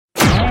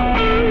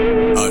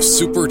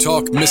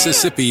SuperTalk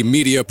Mississippi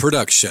media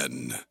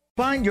production.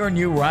 Find your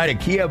new ride at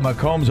Kia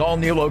Macomb's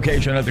all-new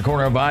location at the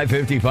corner of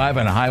I-55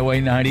 and Highway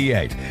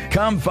 98.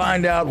 Come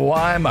find out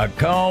why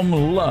Macomb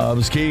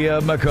loves Kia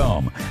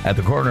Macomb at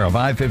the corner of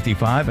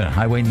I-55 and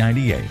Highway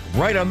 98.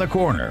 Right on the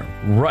corner,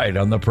 right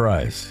on the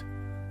price.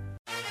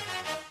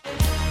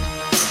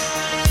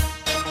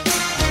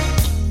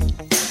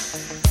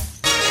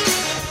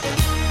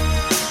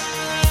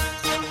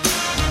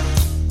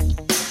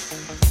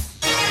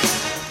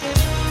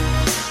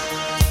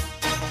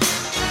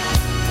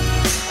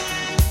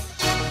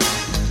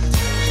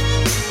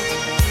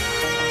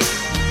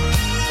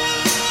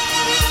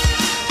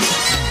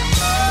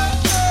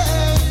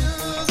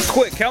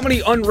 Quick, how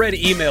many unread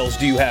emails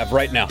do you have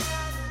right now?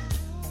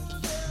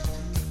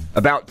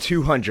 About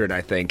 200,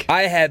 I think.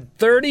 I had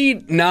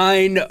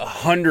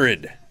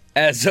 3,900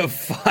 as of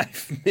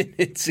 5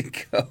 minutes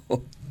ago.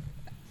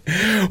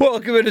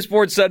 Welcome into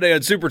Sports Sunday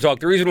on Super Talk.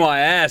 The reason why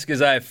I ask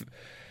is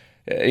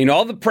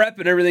all the prep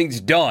and everything's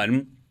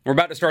done. We're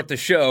about to start the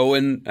show,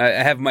 and I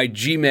have my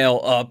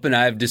Gmail up, and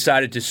I've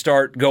decided to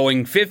start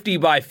going 50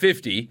 by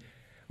 50,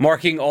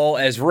 marking all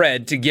as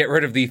read to get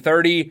rid of the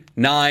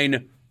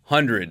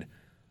 3,900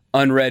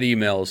 unread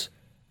emails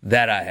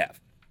that I have.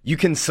 You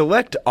can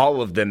select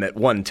all of them at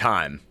one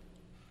time.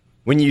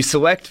 When you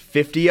select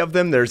 50 of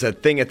them, there's a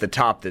thing at the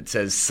top that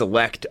says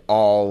select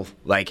all,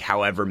 like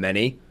however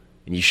many,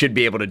 and you should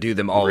be able to do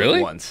them all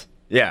at once.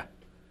 Yeah.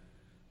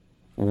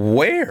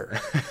 Where?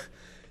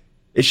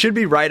 It should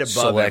be right above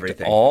select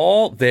everything.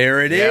 All.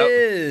 There it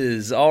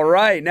is. All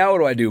right. Now what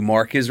do I do?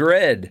 Mark is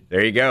read.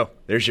 There you go.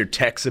 There's your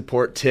tech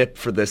support tip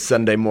for this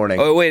Sunday morning.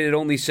 Oh, wait. It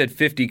only said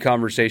 50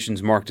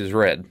 conversations marked as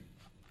read.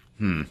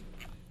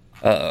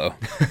 Uh-oh.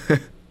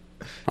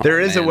 There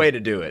is a way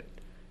to do it.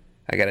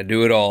 I got to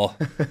do it all.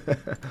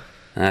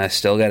 I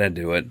still got to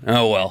do it.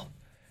 Oh, well.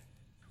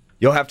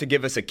 You'll have to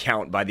give us a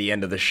count by the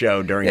end of the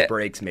show during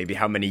breaks, maybe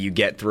how many you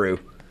get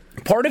through.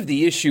 Part of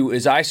the issue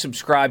is I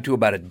subscribe to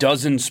about a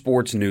dozen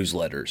sports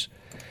newsletters.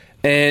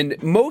 And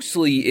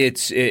mostly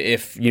it's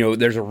if,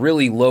 there's a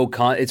really low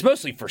it's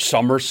mostly for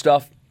summer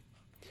stuff.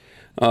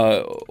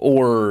 And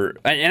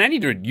I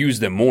need to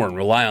use them more and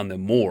rely on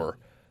them more.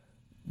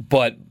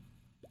 But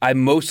I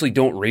mostly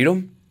don't read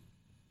them.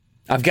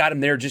 I've got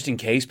them there just in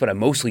case, but I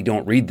mostly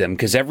don't read them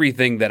because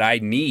everything that I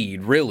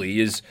need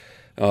really is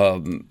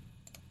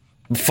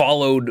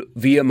followed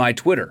via my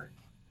Twitter.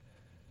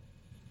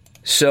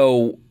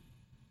 So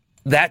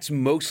that's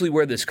mostly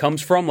where this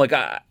comes from. Like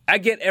I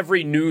get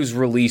every news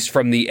release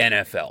from the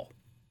NFL.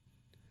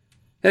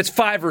 That's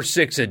 5 or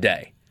 6 a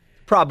day.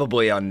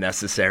 Probably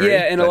unnecessary.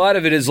 Yeah, and a lot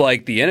of it is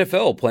like the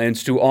NFL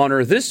plans to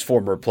honor this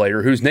former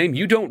player whose name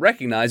you don't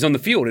recognize on the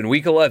field in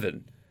Week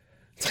 11.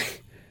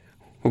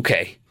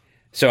 Okay,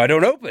 so I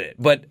don't open it,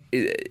 but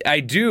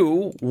I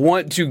do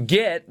want to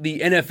get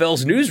the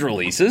NFL's news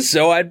releases,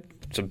 so I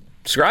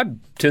subscribe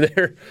to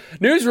their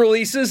news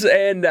releases,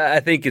 and I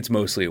think it's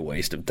mostly a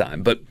waste of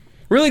time. But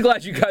really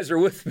glad you guys are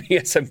with me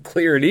as I'm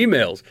clearing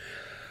emails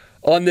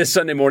on this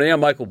Sunday morning. I'm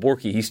Michael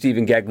Borky. He's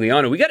Stephen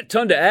Gagliano. We got a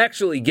ton to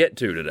actually get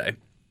to today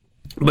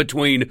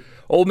between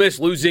Ole Miss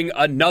losing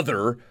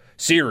another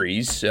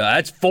series.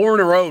 That's 4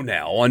 in a row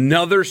now.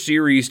 Another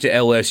series to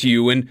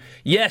LSU. And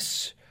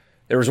yes,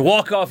 there was a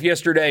walk-off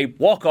yesterday.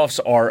 Walk-offs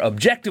are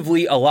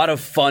objectively a lot of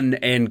fun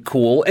and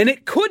cool. And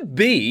it could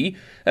be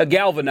a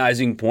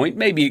galvanizing point.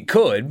 Maybe it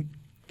could.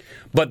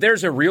 But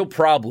there's a real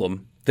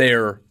problem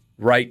there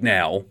right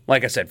now.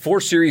 Like I said, 4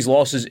 series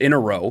losses in a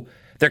row.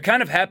 They're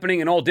kind of happening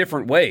in all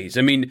different ways.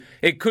 I mean,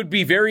 it could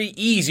be very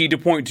easy to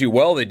point to,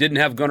 well, they didn't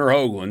have Gunnar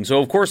Hoagland, so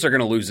of course they're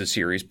going to lose the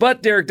series.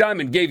 But Derek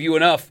Diamond gave you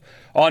enough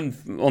on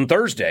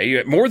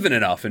Thursday, more than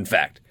enough, in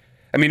fact.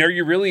 I mean, are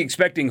you really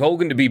expecting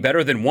Hoagland to be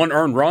better than 1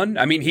 earned run?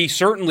 I mean, he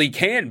certainly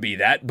can be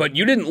that, but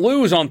you didn't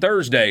lose on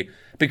Thursday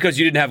because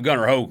you didn't have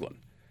Gunnar Hoagland.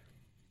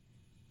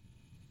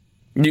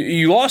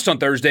 You lost on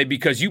Thursday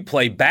because you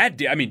play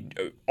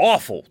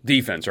awful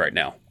defense right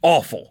now.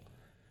 Awful.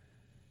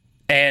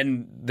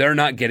 And they're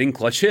not getting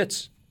clutch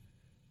hits.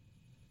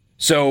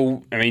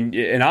 So, I mean,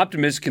 an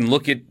optimist can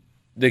look at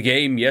the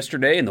game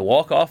yesterday and the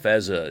walk-off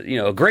as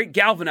a great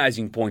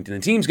galvanizing point, and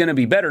the team's going to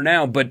be better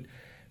now, but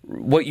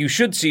what you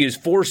should see is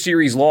 4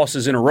 series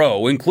losses in a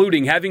row,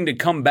 including having to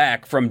come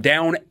back from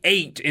down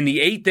 8 in the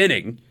 8th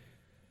inning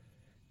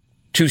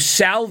to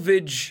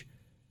salvage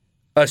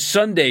a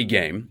Sunday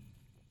game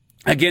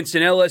against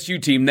an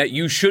LSU team that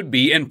you should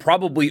be and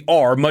probably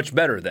are much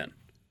better than.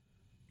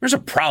 There's a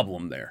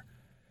problem there.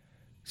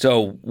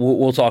 So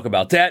we'll talk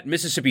about that.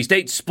 Mississippi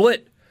State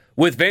split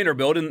with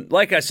Vanderbilt. And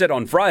like I said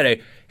on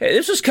Friday, hey,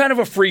 this was kind of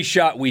a free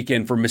shot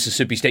weekend for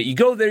Mississippi State. You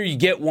go there, you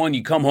get one,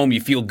 you come home, you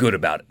feel good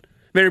about it.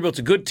 Vanderbilt's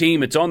a good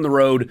team. It's on the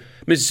road.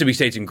 Mississippi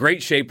State's in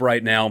great shape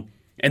right now.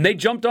 And they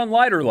jumped on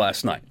Leiter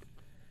last night.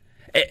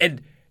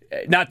 And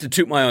not to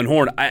toot my own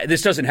horn,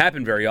 this doesn't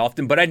happen very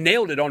often, but I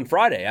nailed it on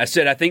Friday. I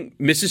said I think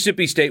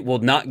Mississippi State will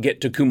not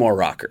get to Kumar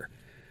Rocker.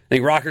 I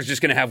think Rocker's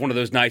just going to have one of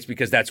those nights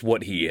because that's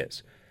what he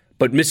is.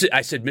 But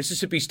I said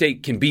Mississippi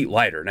State can beat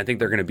Leiter, and I think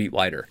they're going to beat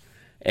Leiter.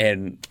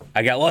 And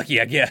I got lucky,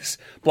 I guess.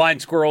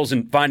 Blind squirrels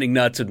and finding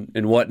nuts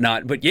and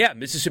whatnot. But yeah,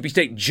 Mississippi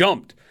State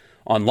jumped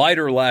on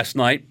Leiter last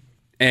night,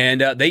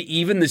 and they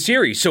evened the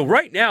series. So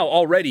right now,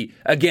 already,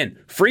 again,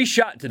 free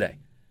shot today.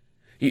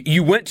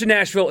 You went to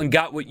Nashville and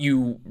got what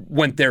you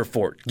went there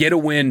for. Get a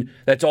win.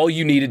 That's all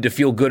you needed to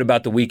feel good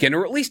about the weekend,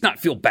 or at least not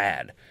feel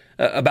bad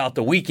about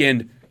the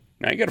weekend.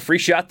 Now you got a free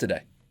shot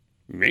today.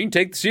 You can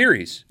take the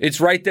series. It's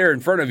right there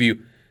in front of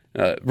you.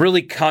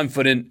 Really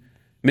confident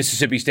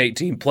Mississippi State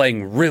team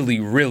playing really,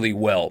 really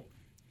well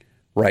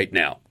right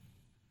now.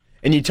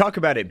 And you talk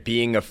about it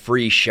being a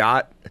free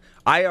shot.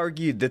 I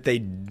argued that they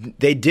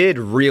did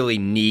really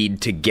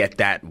need to get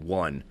that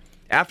one.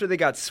 After they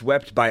got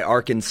swept by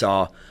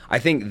Arkansas, I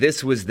think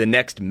this was the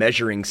next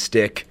measuring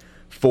stick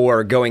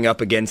for going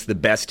up against the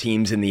best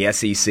teams in the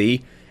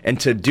SEC. And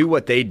to do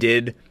what they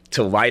did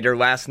to Leiter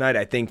last night,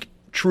 I think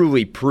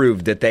truly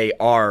proved that they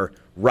are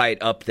right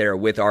up there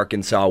with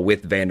Arkansas,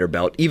 with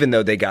Vanderbilt, even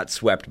though they got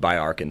swept by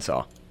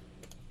Arkansas.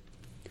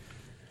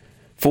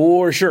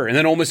 For sure. And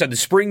then Ole Miss had the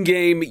spring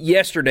game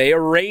yesterday, a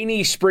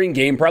rainy spring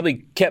game,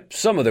 probably kept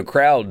some of the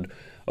crowd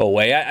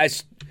away. I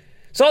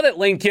saw that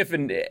Lane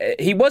Kiffin,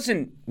 he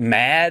wasn't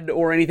mad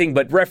or anything,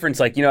 but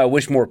referenced I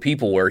wish more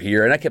people were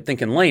here. And I kept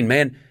thinking, Lane,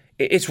 man,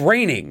 it's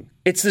raining.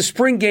 It's the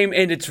spring game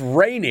and it's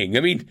raining. I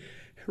mean,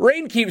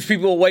 rain keeps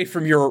people away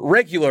from your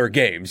regular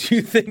games.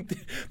 You think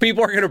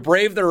people are going to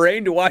brave the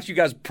rain to watch you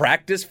guys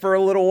practice for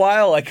a little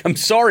while? I'm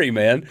sorry,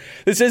 man.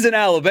 This isn't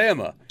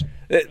Alabama.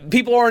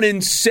 People aren't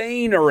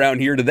insane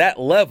around here to that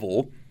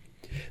level.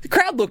 The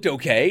crowd looked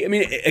okay. I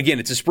mean, again,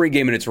 it's a spring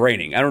game and it's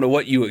raining. I don't know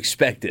what you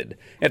expected.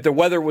 If the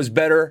weather was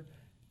better,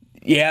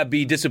 yeah,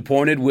 be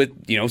disappointed with,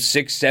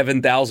 6,000,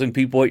 7,000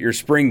 people at your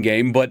spring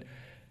game. But,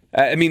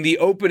 the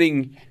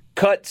opening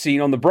cut scene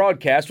on the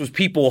broadcast was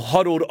people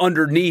huddled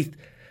underneath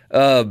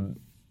a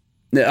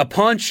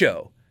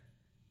poncho.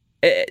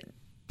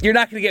 You're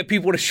not going to get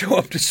people to show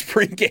up to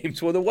spring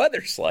games when the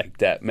weather's like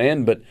that,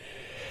 man. But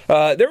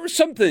there were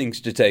some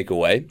things to take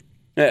away.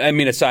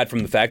 Aside from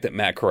the fact that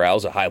Matt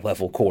Corral's a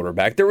high-level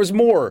quarterback, there was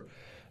more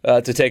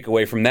to take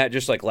away from that.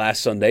 Just like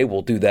last Sunday,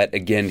 we'll do that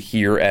again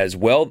here as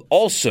well.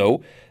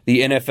 Also,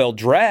 the NFL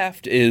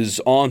Draft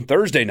is on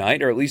Thursday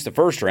night, or at least the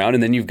first round,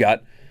 and then you've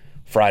got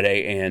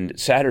Friday and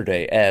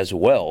Saturday as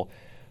well.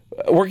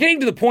 We're getting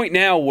to the point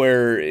now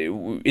where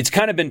it's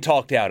kind of been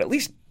talked out, at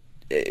least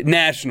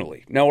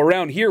nationally. Now,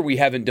 around here, we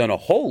haven't done a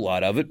whole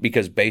lot of it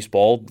because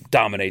baseball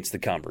dominates the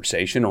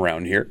conversation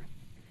around here.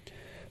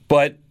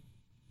 But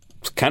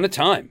it's kind of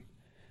time.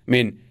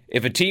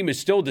 If a team is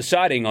still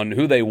deciding on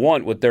who they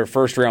want with their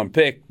first-round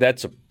pick,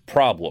 that's a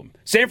problem.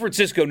 San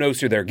Francisco knows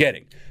who they're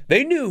getting.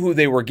 They knew who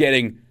they were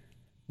getting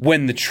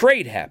when the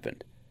trade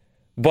happened.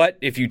 But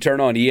if you turn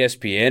on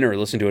ESPN or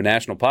listen to a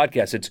national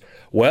podcast, it's,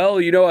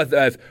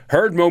 I've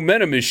heard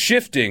momentum is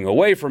shifting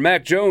away from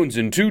Mac Jones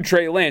and to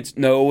Trey Lance.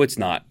 No, it's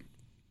not.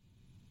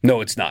 No,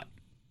 it's not.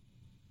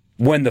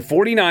 When the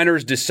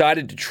 49ers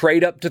decided to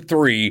trade up to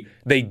 3,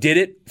 they did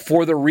it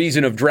for the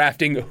reason of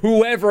drafting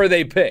whoever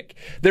they pick.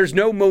 There's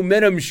no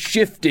momentum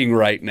shifting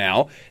right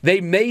now.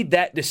 They made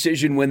that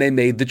decision when they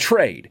made the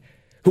trade.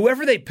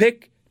 Whoever they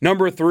pick,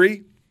 number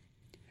 3,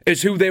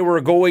 is who they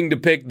were going to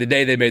pick the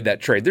day they made that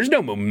trade. There's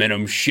no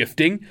momentum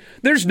shifting.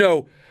 There's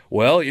no,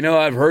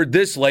 I've heard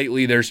this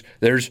lately.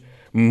 There's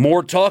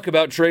more talk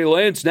about Trey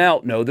Lance now.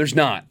 No, there's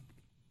not.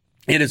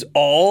 It is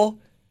all,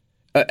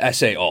 I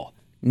say all,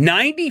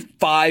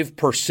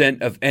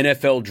 95% of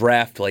NFL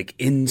draft,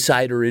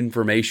 insider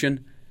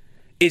information,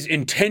 is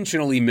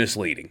intentionally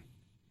misleading.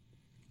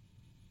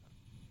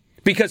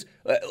 Because,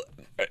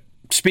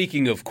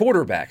 speaking of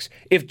quarterbacks,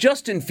 if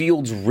Justin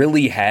Fields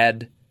really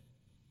had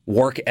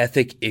work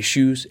ethic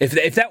issues,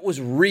 if that was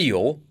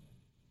real,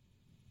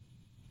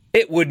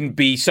 it wouldn't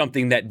be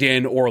something that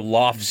Dan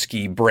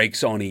Orlovsky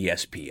breaks on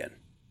ESPN.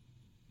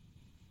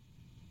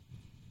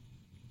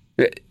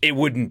 It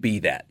wouldn't be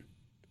that.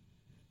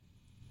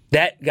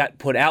 That got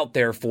put out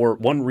there for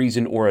one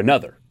reason or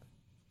another.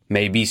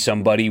 Maybe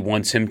somebody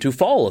wants him to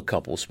fall a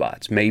couple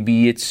spots.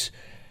 Maybe it's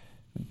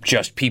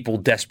just people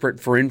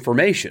desperate for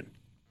information.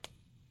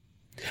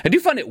 I do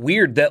find it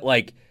weird that,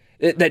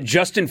 that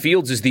Justin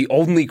Fields is the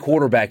only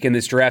quarterback in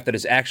this draft that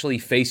is actually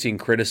facing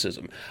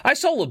criticism. I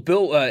saw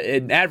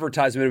an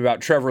advertisement about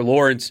Trevor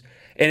Lawrence,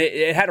 and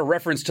it had a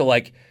reference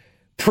to,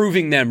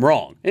 proving them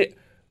wrong.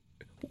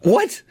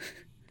 What?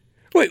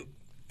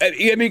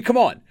 Wait, come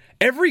on.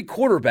 Every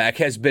quarterback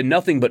has been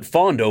nothing but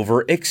fawned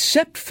over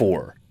except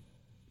for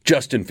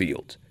Justin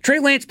Fields. Trey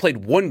Lance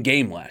played one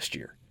game last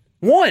year.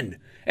 One!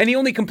 And he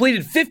only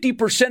completed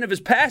 50% of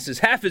his passes,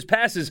 half his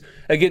passes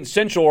against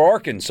Central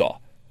Arkansas.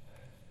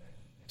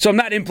 So I'm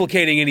not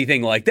implicating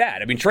anything like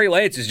that. Trey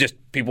Lance is just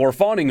people are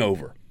fawning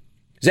over.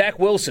 Zach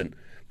Wilson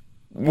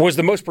was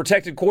the most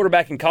protected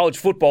quarterback in college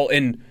football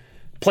and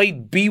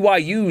played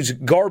BYU's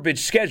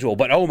garbage schedule.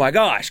 But, oh my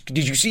gosh,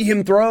 did you see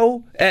him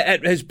throw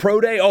at his pro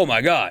day? Oh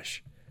my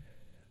gosh.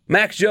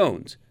 Mac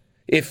Jones.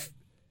 If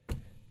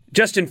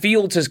Justin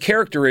Fields has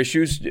character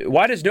issues,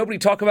 why does nobody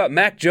talk about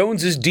Mac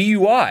Jones'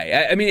 DUI?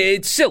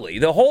 It's silly.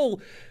 The whole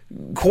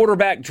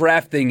quarterback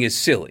draft thing is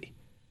silly.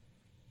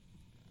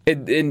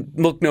 And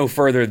look no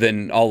further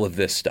than all of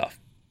this stuff.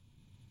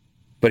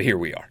 But here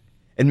we are.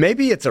 And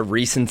maybe it's a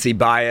recency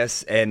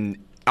bias, and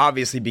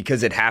obviously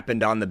because it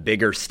happened on the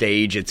bigger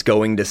stage, it's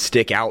going to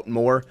stick out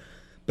more.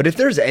 But if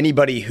there's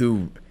anybody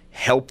who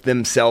helped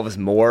themselves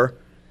more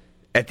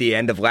at the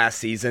end of last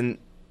season,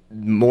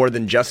 more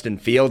than Justin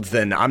Fields,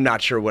 then I'm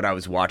not sure what I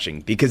was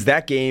watching. Because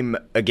that game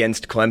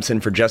against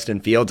Clemson for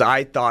Justin Fields,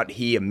 I thought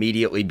he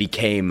immediately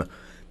became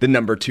the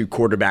number 2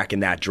 quarterback in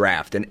that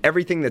draft. And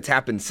everything that's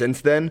happened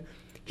since then,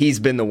 he's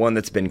been the one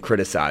that's been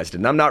criticized.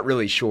 And I'm not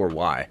really sure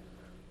why.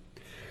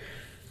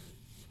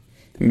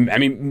 I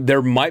mean,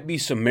 there might be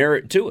some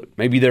merit to it.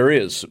 Maybe there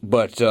is.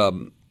 But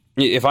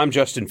if I'm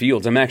Justin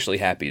Fields, I'm actually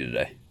happy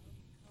today.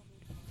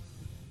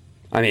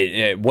 I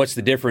mean, what's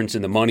the difference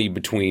in the money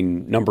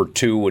between number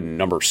 2 and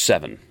number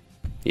 7,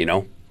 you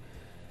know?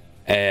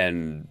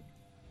 And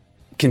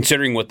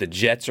considering what the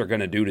Jets are going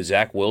to do to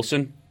Zach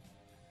Wilson,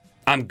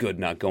 I'm good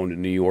not going to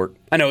New York.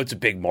 I know it's a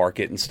big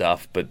market and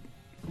stuff, but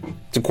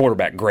it's a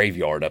quarterback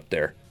graveyard up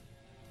there.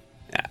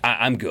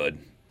 I'm good.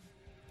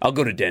 I'll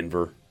go to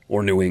Denver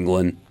or New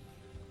England.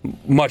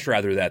 Much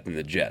rather that than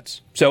the Jets.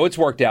 So it's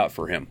worked out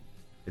for him.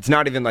 It's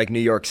not even like New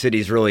York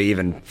City's really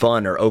even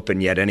fun or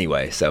open yet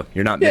anyway, so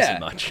you're not missing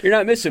much. You're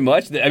not missing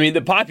much. I mean,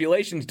 the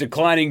population's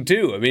declining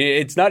too. I mean,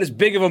 it's not as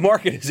big of a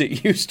market as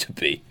it used to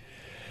be.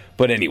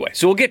 But anyway,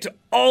 so we'll get to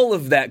all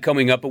of that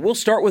coming up, but we'll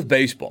start with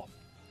baseball.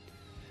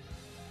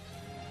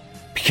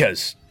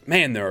 Because,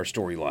 man, there are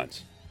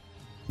storylines.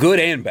 Good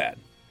and bad.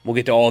 We'll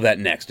get to all of that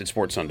next at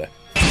Sports Sunday.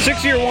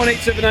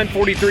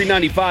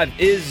 601-879-4395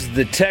 is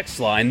the text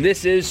line.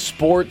 This is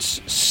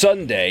Sports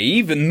Sunday,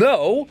 even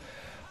though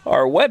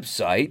our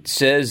website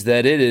says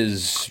that it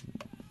is...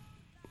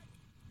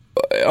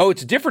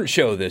 it's a different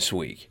show this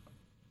week.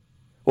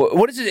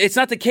 What is it? It's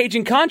not the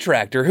Cajun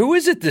Contractor. Who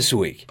is it this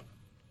week?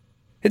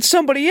 It's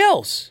somebody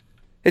else.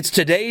 It's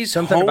today's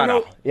something about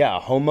a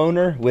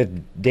homeowner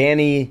with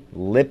Danny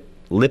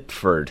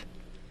Lipford.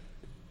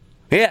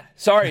 Yeah,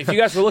 sorry if you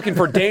guys were looking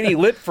for Danny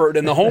Lipford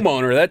and the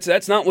homeowner.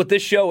 That's not what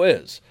this show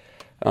is.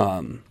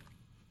 You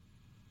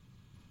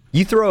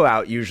throw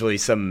out usually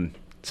some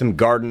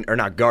garden or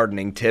not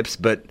gardening tips,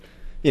 but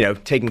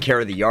taking care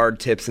of the yard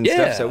tips and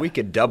stuff. So we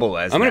could double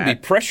as. I'm going to be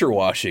pressure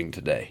washing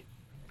today.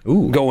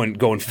 Ooh,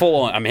 going full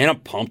on. I mean, I'm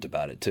pumped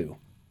about it too.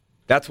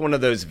 That's one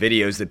of those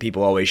videos that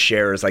people always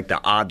share as like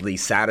the oddly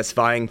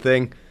satisfying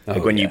thing,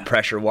 like when you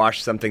pressure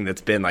wash something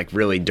that's been like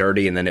really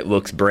dirty and then it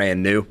looks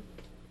brand new.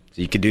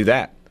 So you could do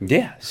that.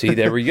 Yeah, see,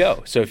 there we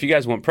go. So if you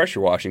guys want pressure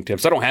washing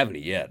tips, I don't have any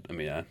yet. I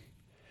mean,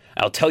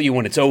 I'll tell you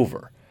when it's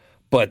over.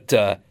 But,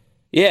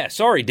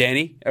 sorry,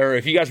 Danny. Or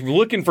if you guys were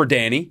looking for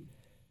Danny,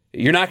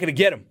 you're not going to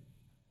get him.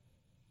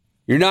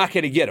 You're not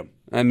going to get him.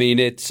 I mean,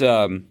 it's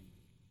been...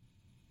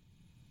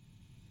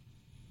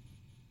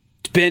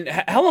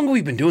 How long have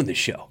we been doing this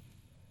show?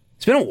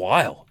 It's been a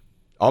while.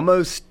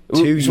 Almost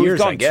 2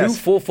 years, I guess. We've gone 2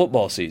 full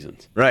football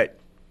seasons. Right.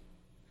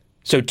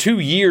 So 2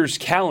 years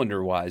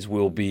calendar-wise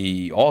will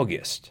be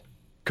August.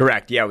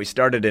 Correct. Yeah, we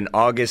started in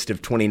August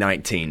of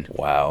 2019.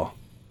 Wow.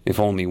 If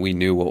only we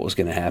knew what was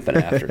going to happen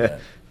after that.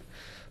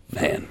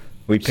 Man.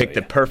 We picked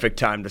the perfect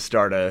time to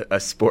start a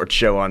sports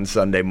show on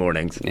Sunday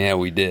mornings. Yeah,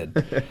 we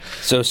did.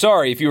 So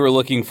sorry if you were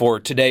looking for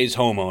today's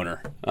homeowner.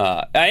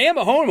 I am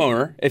a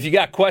homeowner if you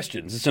got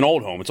questions. It's an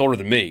old home. It's older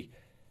than me.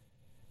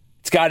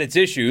 It's got its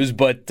issues,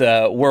 but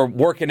we're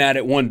working at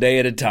it one day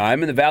at a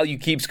time, and the value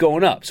keeps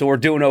going up. So we're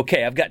doing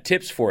okay. I've got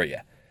tips for you.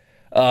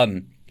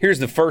 Here's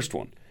the first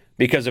one.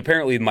 Because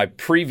apparently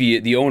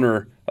the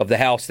owner of the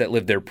house that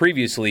lived there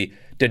previously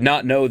did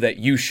not know that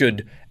you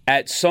should,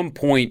 at some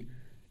point,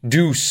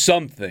 do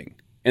something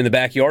in the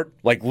backyard,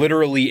 like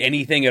literally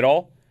anything at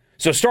all.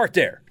 So start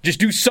there. Just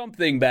do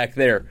something back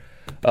there.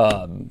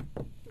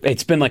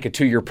 It's been like a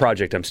 2-year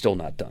project. I'm still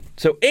not done.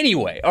 So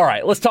anyway, all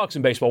right, let's talk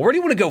some baseball. Where do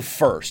you want to go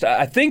first?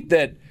 I think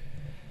that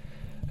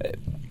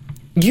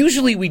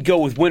usually we'd go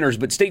with winners,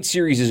 but State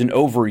Series isn't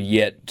over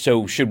yet.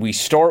 So should we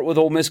start with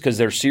Ole Miss because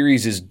their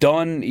series is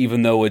done,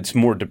 even though it's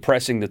more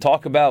depressing to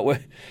talk about?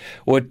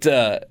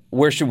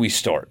 Where should we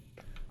start?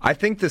 I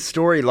think the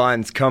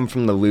storylines come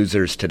from the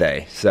losers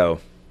today, so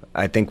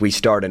I think we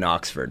start in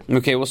Oxford.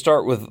 Okay, we'll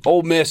start with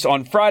Ole Miss.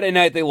 On Friday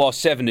night, they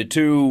lost 7-2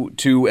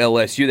 to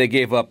LSU. They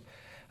gave up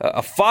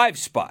a 5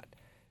 spot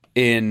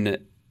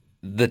in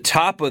the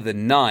top of the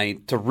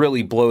 9th to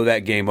really blow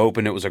that game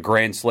open. It was a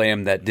grand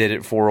slam that did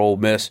it for Ole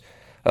Miss.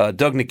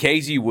 Doug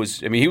Nikhazy he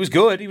was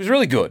good. He was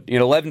really good.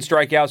 11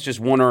 strikeouts,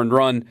 just 1 earned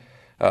run.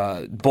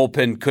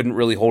 Bullpen couldn't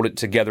really hold it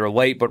together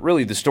late, but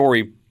really the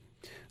story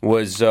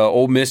was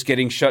Ole Miss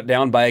getting shut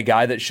down by a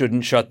guy that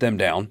shouldn't shut them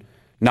down.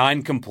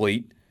 9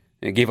 complete.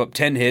 It gave up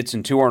 10 hits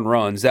and 2 earned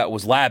runs. That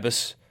was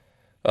Labus,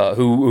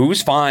 who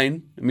was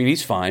fine. I mean,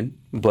 he's fine,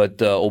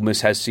 but Ole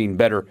Miss has seen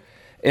better.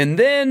 And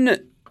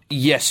then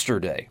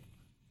yesterday,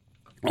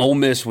 Ole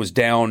Miss was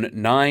down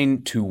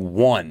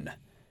 9-1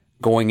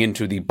 going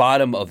into the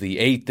bottom of the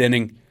 8th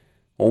inning.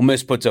 Ole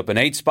Miss puts up an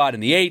 8 spot in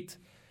the 8th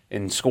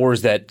and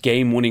scores that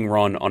game-winning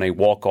run on a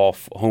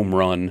walk-off home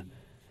run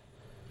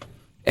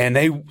And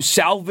they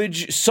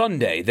salvage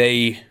Sunday.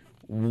 They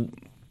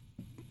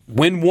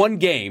win one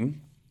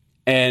game,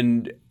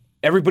 and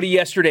everybody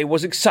yesterday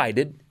was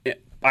excited.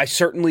 I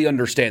certainly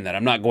understand that.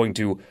 I'm not going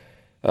to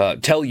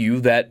tell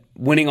you that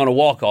winning on a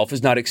walk-off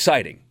is not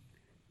exciting.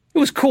 It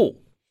was cool.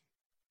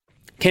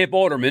 Camp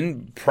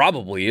Alderman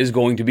probably is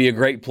going to be a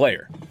great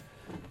player.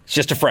 He's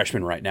just a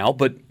freshman right now,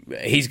 but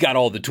he's got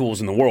all the tools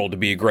in the world to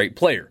be a great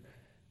player.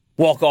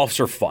 Walk-offs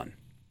are fun.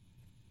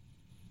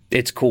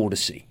 It's cool to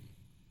see.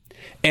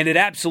 And it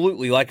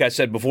absolutely, like I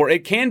said before,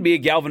 it can be a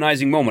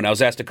galvanizing moment. I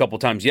was asked a couple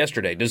times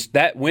yesterday, does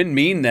that win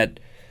mean that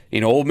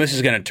Ole Miss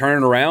is going to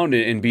turn it around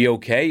and be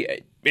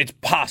okay? It's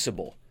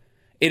possible.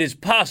 It is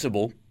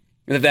possible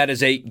that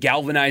is a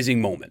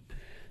galvanizing moment,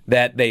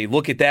 that they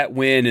look at that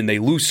win and they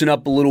loosen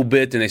up a little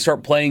bit and they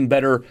start playing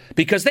better,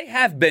 because they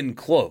have been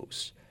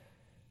close.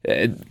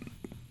 A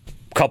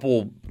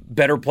couple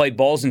better played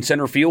balls in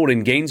center field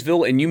in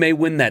Gainesville, and you may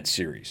win that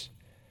series.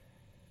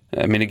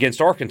 I mean,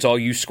 against Arkansas,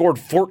 you scored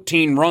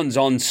 14 runs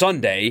on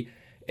Sunday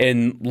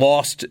and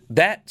lost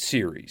that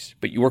series,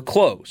 but you were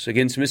close.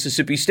 Against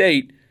Mississippi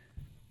State,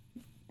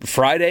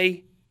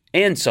 Friday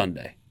and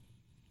Sunday,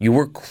 you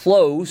were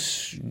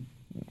close.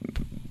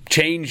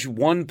 Change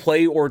one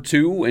play or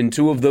two in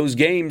two of those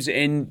games,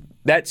 and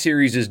that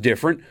series is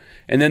different.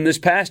 And then this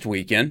past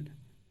weekend,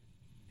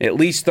 at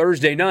least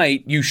Thursday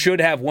night, you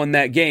should have won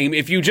that game.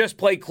 If you just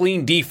play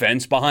clean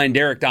defense behind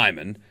Derek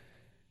Diamond,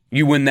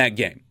 you win that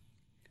game.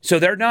 So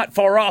they're not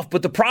far off,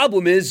 but the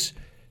problem is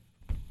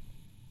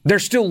they're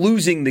still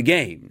losing the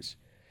games.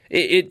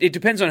 It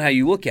depends on how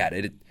you look at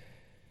it.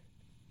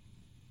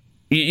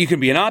 You can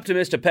be an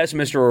optimist, a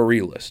pessimist, or a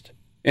realist.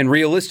 And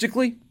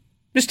realistically,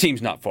 this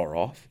team's not far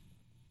off.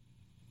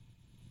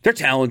 They're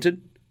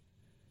talented.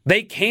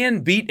 They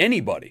can beat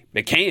anybody.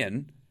 They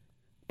can,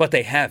 but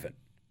they haven't.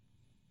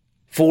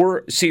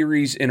 4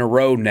 series in a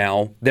row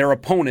now, their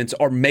opponents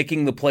are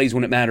making the plays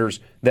when it matters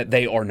that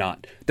they are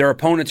not. Their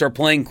opponents are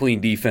playing clean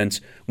defense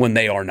when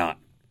they are not.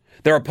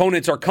 Their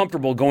opponents are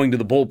comfortable going to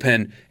the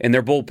bullpen, and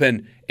their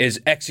bullpen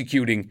is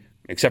executing,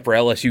 except for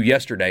LSU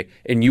yesterday,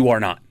 and you are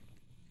not.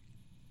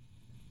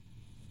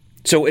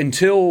 So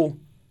until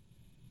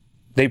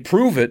they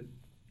prove it,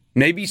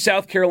 maybe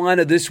South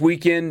Carolina this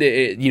weekend,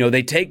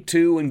 they take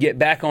 2 and get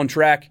back on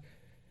track.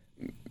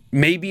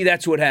 Maybe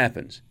that's what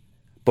happens.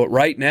 But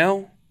right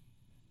now,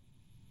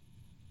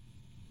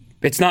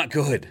 it's not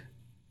good.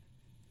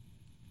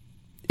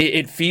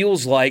 It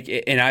feels like,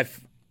 and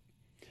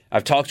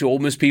I've talked to Ole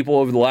Miss people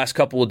over the last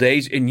couple of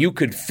days, and you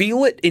could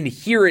feel it and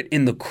hear it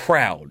in the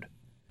crowd.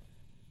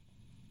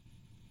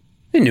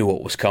 They knew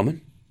what was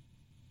coming.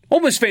 Ole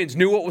Miss fans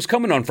knew what was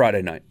coming on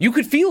Friday night. You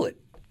could feel it.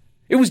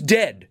 It was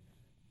dead.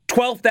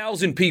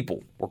 12,000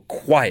 people were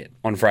quiet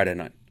on Friday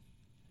night.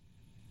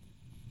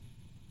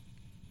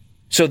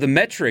 So the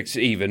metrics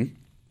even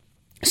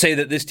say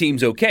that this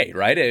team's okay,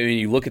 right? I mean,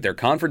 you look at their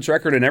conference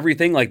record and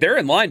everything, like they're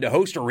in line to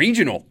host a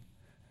regional.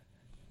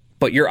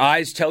 But your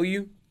eyes tell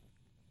you,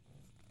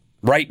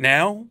 right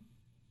now,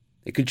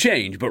 it could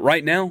change, but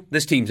right now,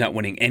 this team's not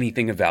winning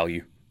anything of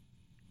value.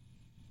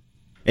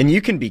 And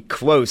you can be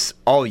close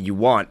all you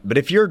want, but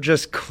if you're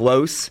just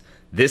close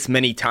this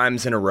many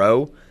times in a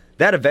row,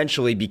 that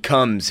eventually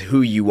becomes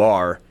who you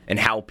are and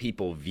how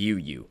people view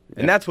you.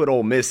 And that's what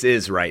Ole Miss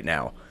is right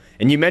now.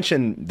 And you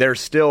mentioned they're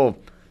still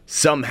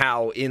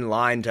somehow in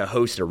line to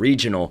host a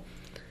regional.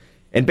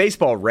 And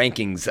baseball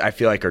rankings, I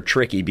feel like, are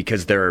tricky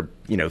because there are,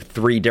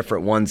 3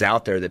 different ones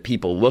out there that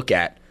people look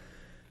at.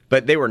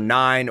 But they were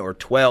 9 or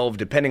 12,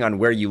 depending on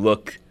where you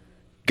look,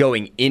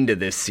 going into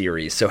this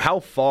series. So how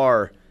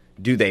far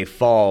do they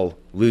fall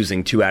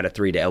losing 2 out of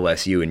 3 to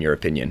LSU, in your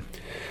opinion?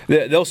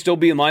 They'll still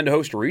be in line to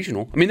host a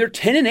regional. I mean, they're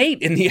 10-8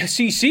 in the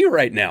SEC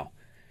right now.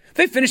 If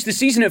they finish the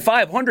season at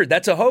 500,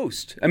 that's a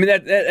host. I mean,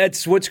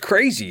 that's what's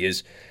crazy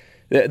is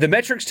the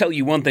metrics tell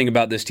you one thing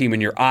about this team,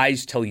 and your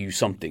eyes tell you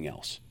something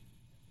else.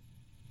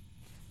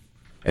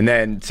 And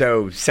then,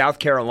 so South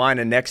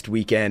Carolina next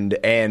weekend,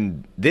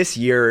 and this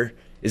year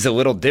is a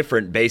little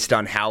different based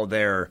on how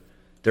they're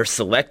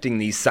selecting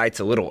these sites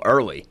a little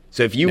early.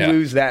 So if you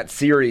lose that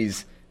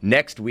series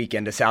next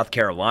weekend to South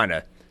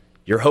Carolina,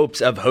 your hopes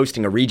of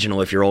hosting a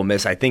regional, if you're Ole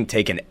Miss, I think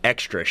take an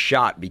extra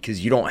shot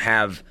because you don't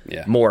have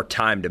more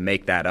time to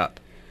make that up.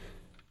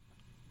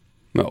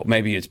 Well,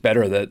 maybe it's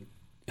better that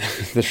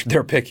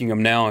they're picking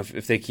them now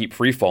if they keep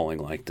free-falling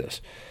like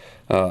this.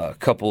 A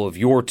couple of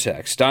your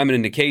texts.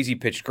 Diamond and Nikhazy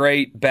pitched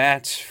great.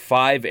 Bats,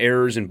 5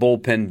 errors, and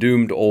bullpen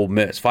doomed Ole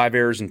Miss. 5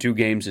 errors in 2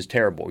 games is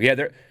terrible.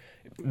 Yeah,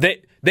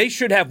 they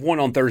should have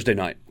won on Thursday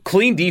night.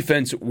 Clean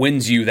defense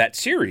wins you that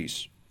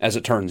series, as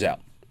it turns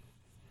out.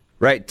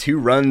 Right, 2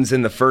 runs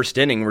in the first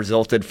inning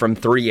resulted from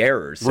 3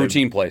 errors.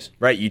 Routine plays.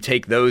 Right, you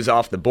take those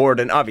off the board,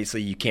 and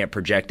obviously you can't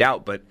project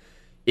out, but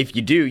if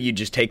you do, you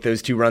just take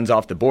those 2 runs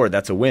off the board.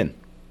 That's a win.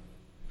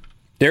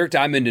 Derek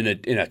Diamond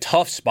in a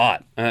tough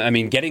spot. I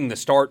mean, getting the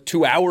start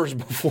 2 hours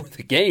before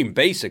the game,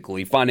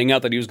 basically, finding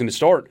out that he was going to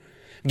start,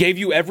 gave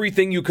you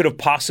everything you could have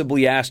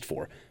possibly asked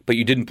for, but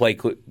you didn't play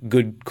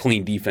good,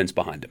 clean defense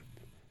behind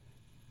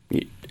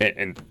him.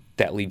 And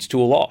that leads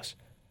to a loss.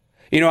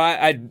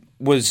 I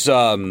was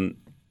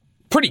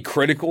pretty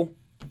critical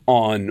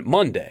on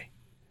Monday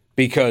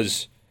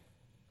because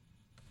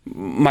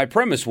my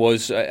premise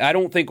was I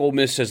don't think Ole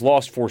Miss has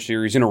lost 4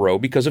 series in a row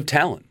because of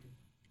talent.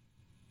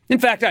 In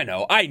fact,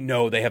 I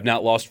know they have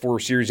not lost 4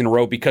 series in a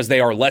row because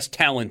they are less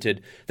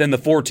talented than the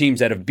 4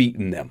 teams that have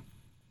beaten them.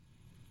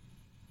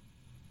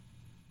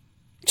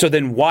 So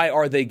then why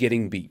are they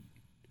getting beat?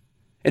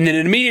 And then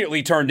it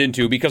immediately turned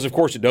into, because of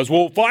course it does,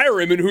 well, fire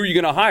him and who are you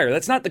going to hire?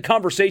 That's not the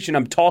conversation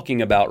I'm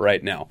talking about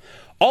right now.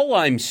 All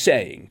I'm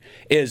saying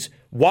is,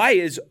 why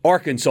is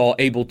Arkansas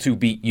able to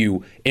beat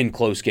you in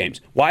close games?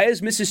 Why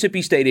is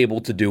Mississippi State able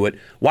to do it?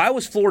 Why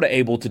was Florida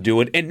able to do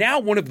it? And now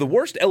one of the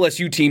worst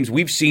LSU teams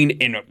we've seen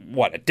in,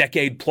 a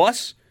decade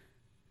plus?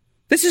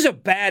 This is a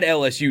bad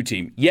LSU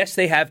team. Yes,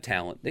 they have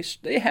talent.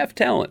 They have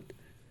talent.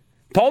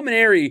 Paul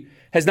Mainieri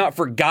has not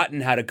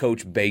forgotten how to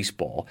coach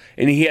baseball,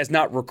 and he has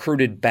not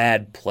recruited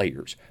bad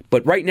players.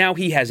 But right now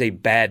he has a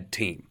bad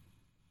team.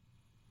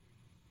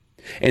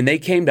 And they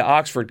came to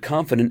Oxford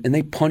confident, and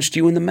they punched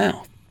you in the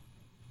mouth.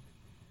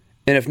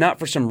 And if not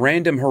for some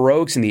random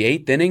heroics in the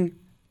 8th inning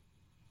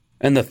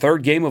and the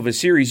 3rd game of a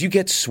series, you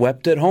get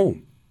swept at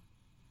home.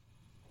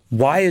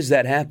 Why is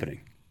that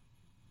happening?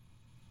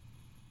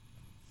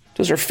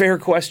 Those are fair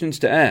questions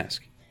to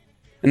ask.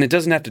 And it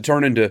doesn't have to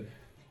turn into,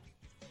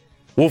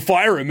 well,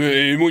 fire him,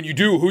 and when you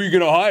do, who are you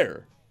going to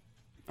hire?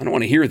 I don't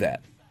want to hear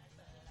that.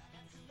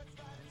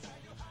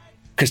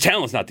 Because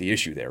talent's not the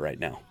issue there right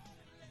now.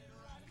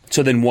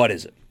 So then what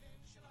is it?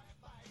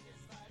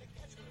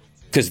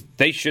 Because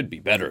they should be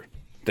better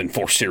than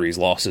 4 series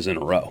losses in a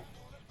row.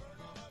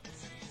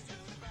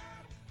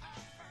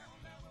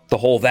 The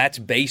whole that's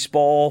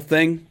baseball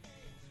thing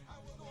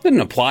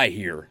doesn't apply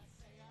here.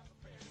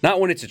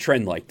 Not when it's a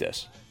trend like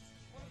this.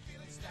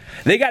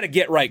 They got to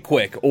get right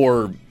quick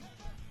or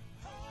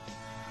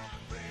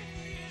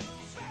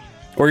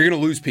you're going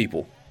to lose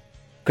people.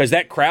 Because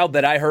that crowd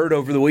that I heard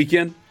over the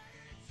weekend,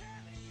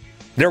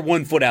 they're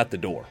 1 foot out the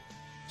door.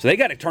 So they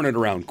got to turn it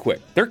around quick.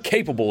 They're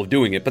capable of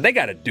doing it, but they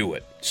got to do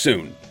it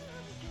soon.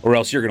 Or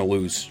else you're going to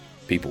lose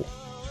people.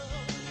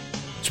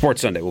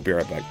 Sports Sunday, we'll be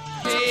right back.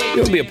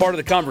 You'll be a part of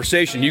the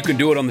conversation. You can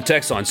do it on the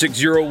text line,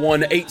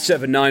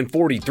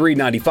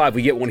 601-879-4395.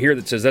 We get one here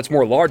that says, that's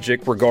more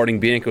logic regarding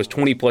Bianco's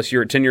 20-plus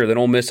year tenure than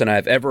Ole Miss than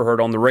I've ever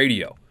heard on the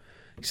radio.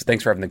 He said,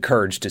 thanks for having the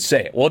courage to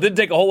say it. Well, it didn't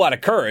take a whole lot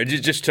of courage.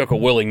 It just took a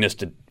willingness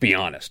to be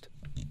honest.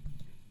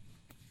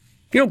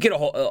 You don't get a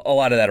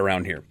lot of that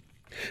around here.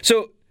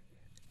 So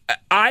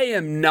I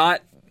am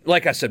not,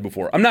 like I said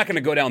before, I'm not going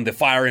to go down the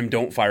fire him,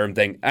 don't fire him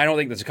thing. I don't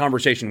think that's a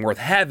conversation worth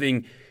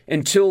having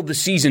until the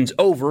season's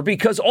over,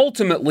 because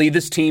ultimately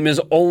this team is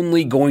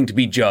only going to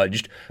be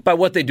judged by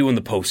what they do in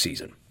the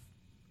postseason.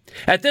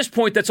 At this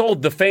point, that's all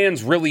the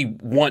fans really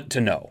want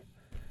to know,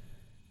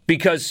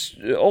 because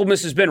Ole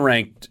Miss has been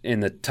ranked in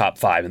the top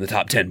 5, in the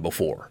top 10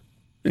 before.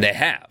 And they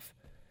have.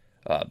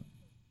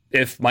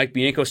 If Mike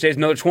Bianco stays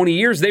another 20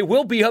 years, they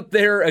will be up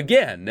there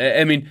again.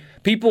 I mean,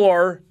 people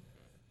are,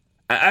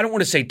 I don't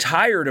want to say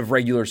tired of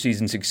regular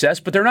season success,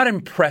 but they're not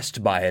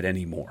impressed by it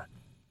anymore.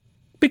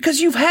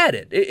 Because you've had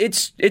it.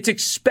 It's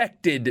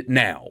expected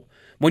now.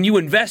 When you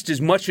invest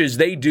as much as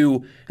they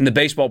do in the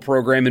baseball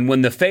program, and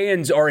when the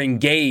fans are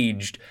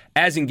engaged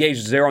as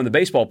they are on the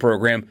baseball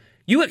program,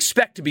 you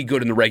expect to be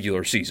good in the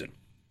regular season.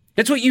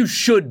 That's what you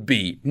should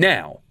be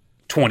now.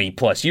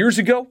 20-plus years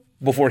ago,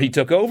 before he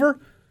took over,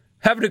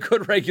 having a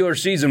good regular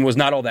season was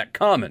not all that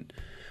common.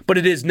 But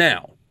it is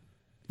now.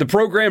 The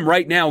program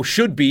right now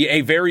should be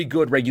a very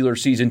good regular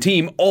season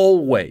team,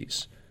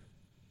 always.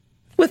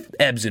 With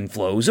ebbs and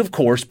flows, of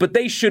course, but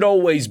they should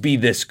always be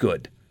this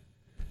good.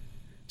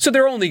 So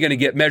they're only going to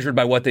get measured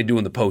by what they do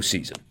in the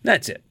postseason.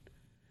 That's it.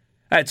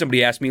 I had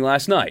somebody ask me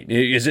last night,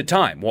 is it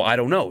time? Well, I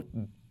don't know.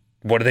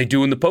 What do they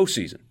do in the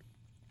postseason?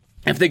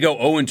 If they go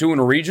 0-2 in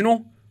a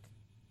regional,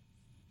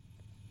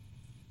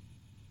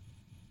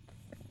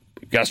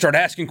 you got to start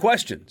asking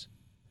questions.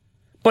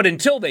 But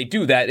until they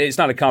do that, it's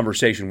not a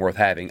conversation worth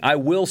having. I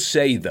will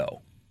say,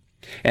 though,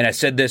 and I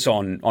said this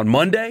on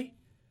Monday,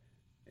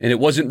 and it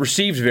wasn't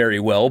received very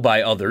well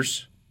by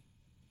others,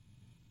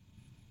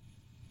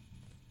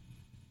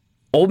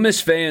 Ole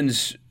Miss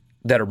fans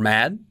that are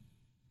mad,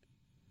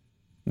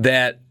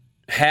 that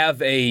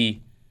have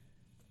a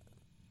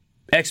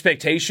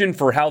expectation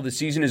for how the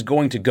season is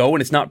going to go,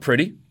 and it's not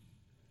pretty.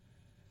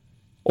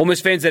 Ole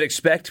Miss fans that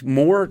expect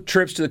more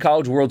trips to the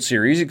College World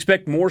Series,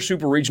 expect more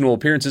super regional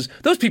appearances,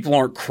 those people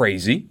aren't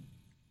crazy.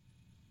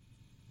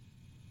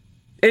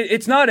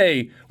 It's not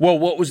a, well,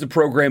 what was the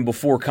program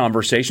before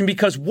conversation,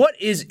 because what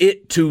is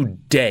it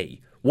today?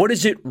 What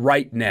is it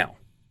right now?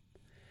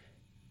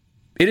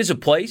 It is a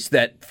place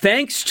that,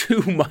 thanks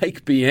to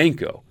Mike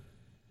Bianco,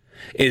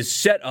 is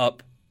set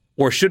up,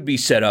 or should be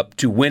set up,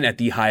 to win at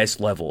the highest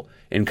level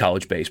in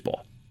college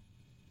baseball.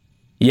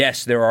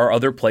 Yes, there are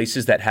other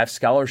places that have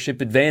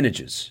scholarship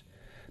advantages,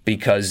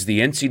 because the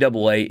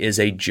NCAA is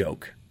a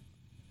joke.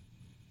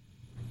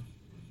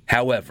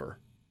 However,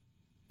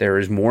 there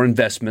is more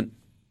investment,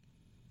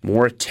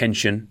 more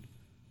attention,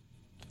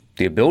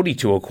 the ability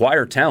to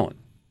acquire talent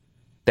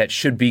that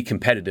should be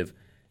competitive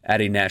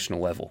at a national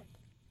level.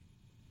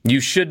 You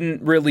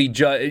shouldn't really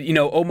judge.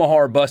 Omaha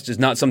or bust is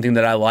not something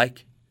that I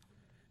like.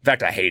 In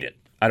fact, I hate it.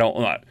 I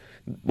don't.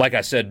 Like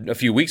I said a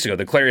few weeks ago,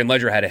 the Clarion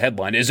Ledger had a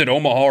headline: "Is it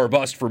Omaha or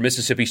bust for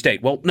Mississippi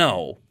State?" Well,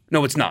 no,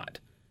 it's not.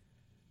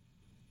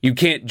 You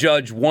can't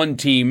judge one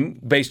team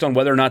based on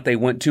whether or not they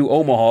went to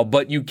Omaha,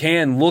 but you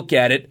can look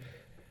at it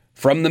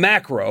from the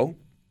macro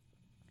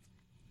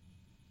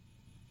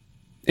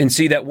and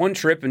see that one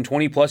trip in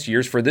 20-plus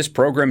years for this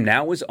program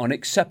now is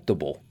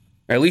unacceptable.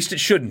 Or at least it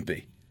shouldn't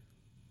be.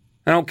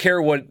 I don't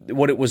care what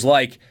it was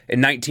like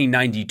in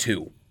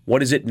 1992.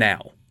 What is it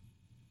now?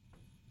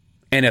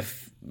 And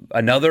if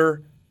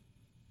another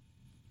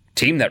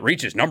team that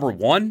reaches number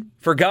one,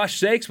 for gosh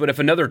sakes, but if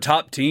another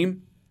top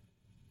team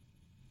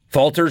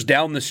falters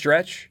down the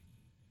stretch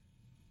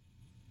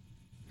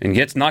and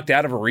gets knocked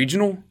out of a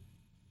regional,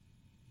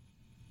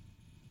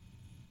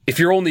 if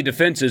your only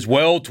defense is,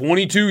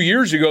 22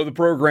 years ago the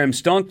program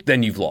stunk,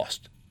 then you've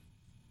lost.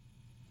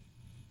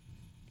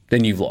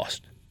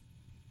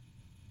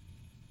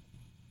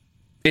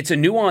 It's a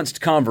nuanced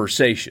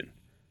conversation,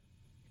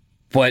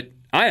 but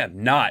I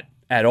am not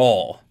at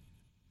all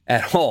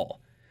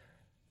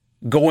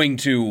going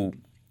to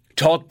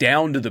talk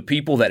down to the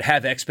people that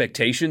have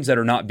expectations that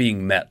are not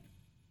being met.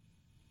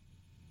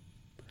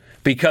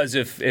 Because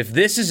if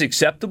this is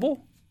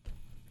acceptable,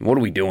 what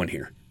are we doing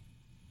here?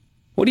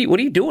 What are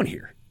you doing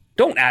here?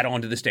 Don't add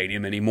on to the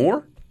stadium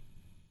anymore.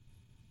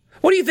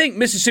 What do you think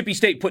Mississippi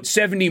State put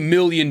 $70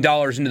 million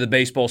into the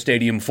baseball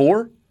stadium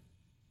for?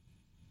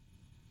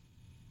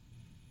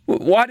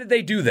 Why did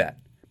they do that?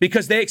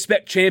 Because they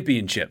expect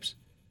championships.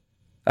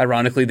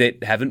 Ironically, they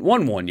haven't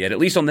won one yet, at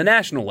least on the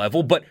national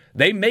level, but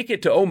they make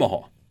it to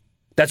Omaha.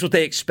 That's what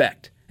they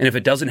expect. And if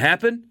it doesn't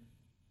happen,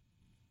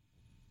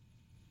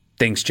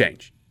 things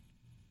change.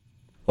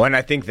 Well, and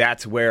I think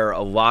that's where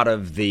a lot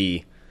of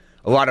that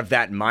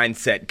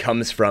mindset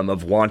comes from,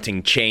 of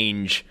wanting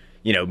change,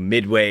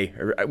 midway,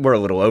 or we're a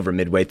little over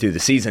midway through the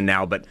season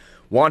now, but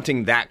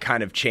wanting that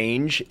kind of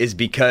change is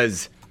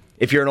because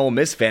if you're an Ole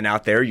Miss fan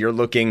out there, you're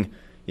looking,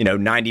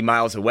 90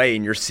 miles away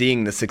and you're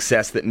seeing the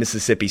success that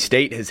Mississippi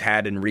State has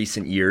had in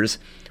recent years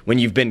when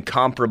you've been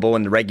comparable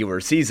in the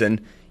regular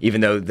season, even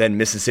though then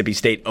Mississippi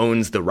State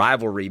owns the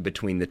rivalry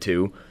between the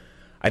two.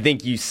 I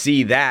think you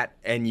see that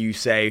and you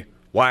say,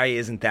 why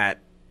isn't that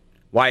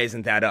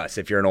us,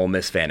 if you're an Ole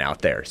Miss fan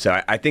out there?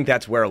 So I think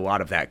that's where a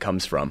lot of that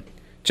comes from.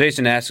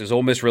 Jason asks, is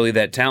Ole Miss really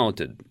that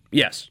talented?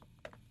 Yes,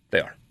 they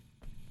are.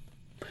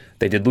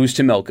 They did lose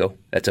to Melco.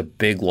 That's a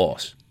big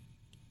loss.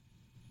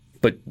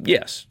 But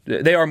yes,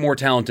 they are more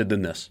talented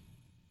than this.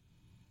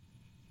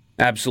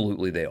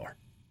 Absolutely they are.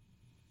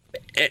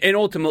 And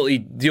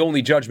ultimately, the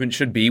only judgment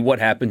should be what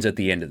happens at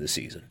the end of the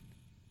season.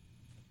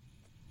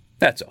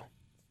 That's all.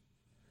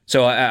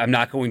 So I'm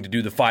not going to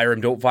do the fire him,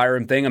 don't fire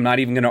him thing. I'm not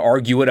even going to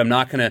argue it. I'm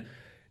not going to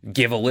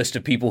give a list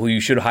of people who you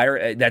should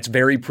hire. That's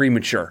very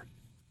premature.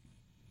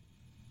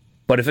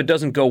 But if it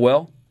doesn't go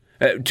well,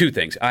 two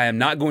things. I am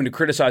not going to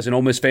criticize an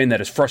Ole Miss fan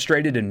that is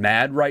frustrated and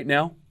mad right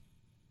now.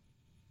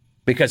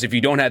 Because if you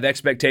don't have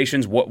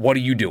expectations, what are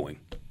you doing?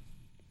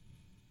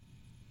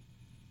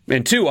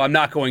 And two, I'm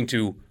not going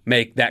to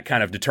make that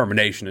kind of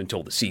determination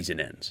until the season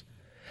ends.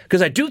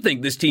 Because I do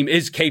think this team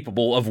is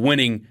capable of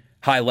winning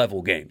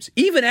high-level games.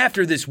 Even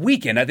after this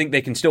weekend, I think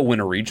they can still win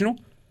a regional.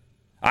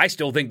 I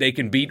still think they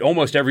can beat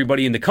almost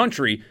everybody in the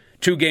country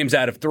 2 games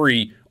out of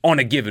 3 on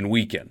a given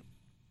weekend.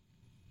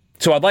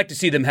 So I'd like to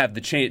see them have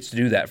the chance to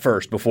do that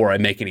first before I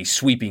make any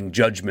sweeping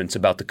judgments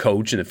about the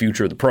coach and the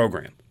future of the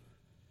program.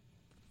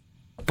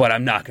 But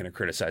I'm not going to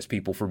criticize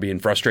people for being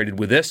frustrated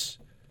with this,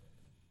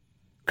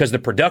 because the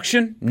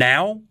production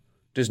now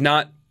does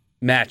not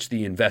match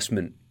the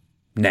investment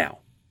now.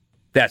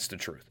 That's the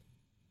truth.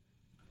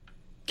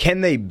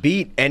 Can they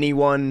beat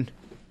anyone,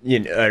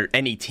 or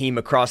any team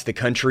across the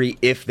country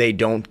if they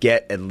don't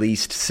get at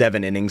least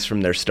 7 innings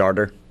from their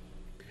starter?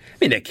 I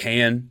mean, they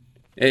can.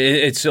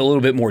 It's a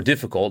little bit more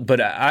difficult,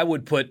 but I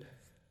would put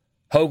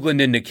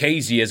Hoagland and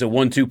Nikhazy as a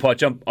 1-2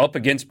 punch up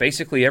against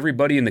basically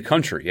everybody in the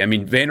country. I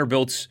mean,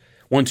 Vanderbilt's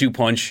 1-2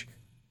 punch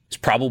is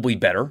probably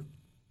better.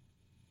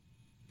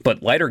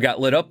 But Leiter got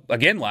lit up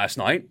again last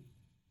night.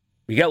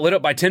 He got lit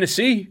up by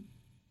Tennessee.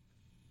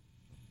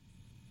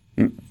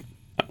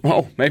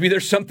 Well, maybe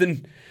there's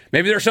something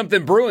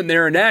brewing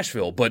there in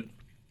Nashville, but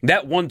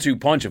that 1-2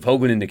 punch of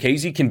Hoagland and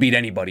Nikhazy can beat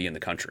anybody in the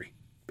country.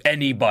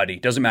 Anybody.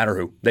 Doesn't matter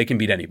who. They can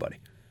beat anybody.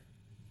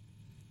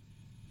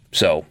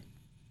 So,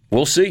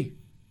 we'll see.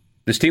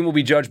 This team will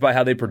be judged by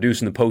how they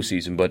produce in the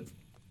postseason, but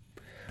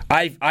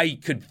I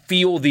could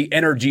feel the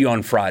energy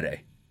on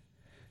Friday.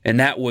 And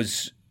that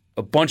was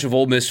a bunch of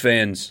Ole Miss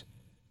fans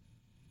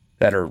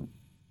that are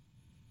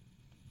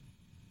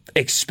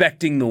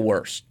expecting the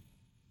worst.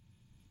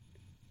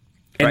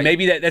 And right.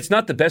 Maybe that's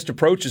not the best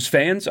approach as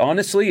fans,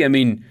 honestly. I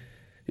mean,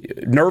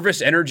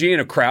 nervous energy in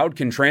a crowd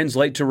can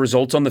translate to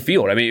results on the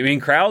field. I mean,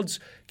 crowds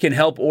can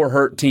help or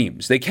hurt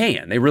teams. They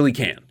can. They really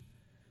can.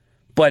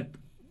 But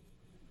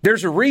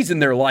there's a reason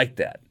they're like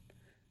that.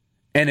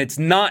 And it's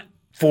not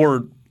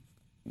for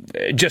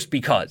just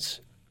because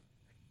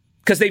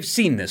because they've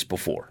seen this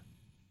before.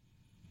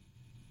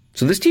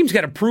 So this team's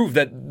got to prove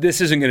that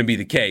this isn't going to be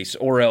the case,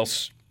 or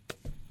else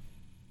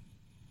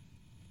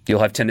you'll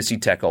have Tennessee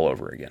Tech all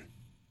over again.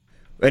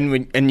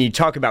 And you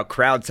talk about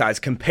crowd size,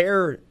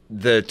 compare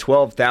the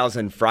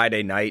 12,000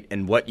 Friday night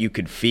and what you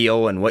could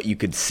feel and what you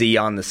could see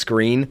on the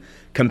screen.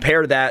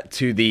 Compare that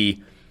to the,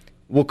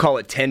 we'll call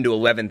it 10 to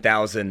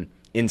 11,000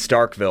 in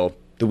Starkville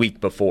the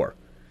week before.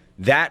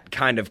 That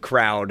kind of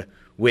crowd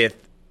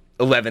with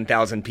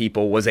 11,000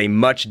 people was a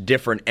much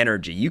different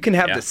energy. You can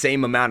have the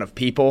same amount of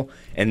people,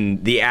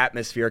 and the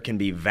atmosphere can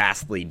be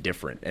vastly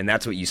different, and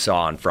that's what you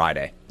saw on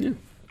Friday. Yeah.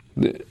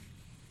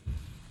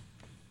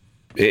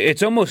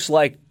 It's almost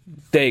like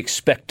they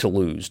expect to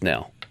lose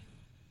now.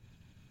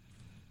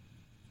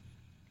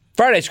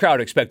 Friday's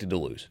crowd expected to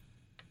lose.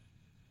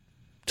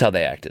 That's how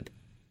they acted.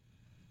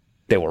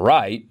 They were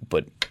right,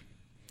 but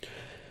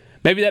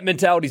maybe that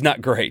mentality's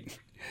not great.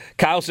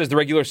 Kyle says the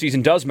regular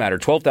season does matter.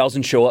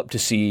 12,000 show up to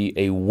see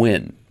a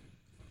win.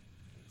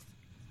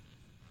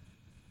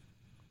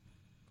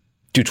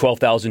 Do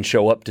 12,000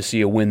 show up to see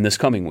a win this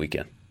coming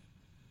weekend?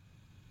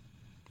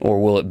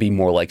 Or will it be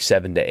more like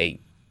 7 to 8?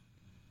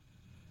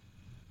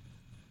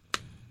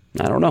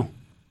 I don't know.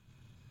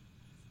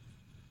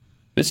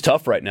 It's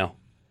tough right now.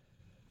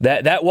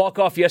 That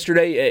walk-off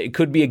yesterday, it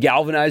could be a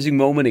galvanizing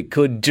moment. It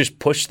could just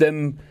push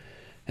them,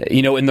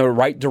 in the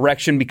right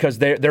direction because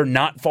they're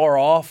not far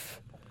off.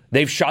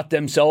 They've shot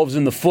themselves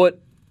in the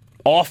foot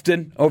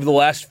often over the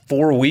last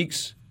 4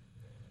 weeks.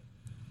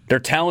 They're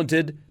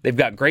talented. They've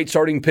got great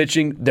starting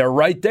pitching. They're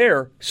right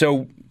there.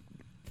 So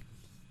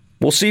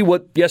we'll see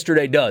what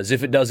yesterday does,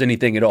 if it does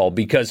anything at all,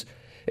 because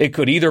it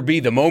could either be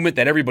the moment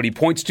that everybody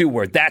points to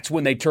where that's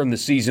when they turn the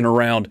season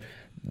around,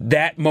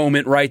 that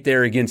moment right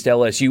there against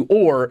LSU,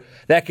 or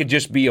that could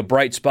just be a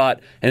bright spot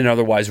and an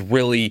otherwise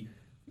really,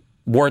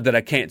 word that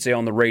I can't say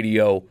on the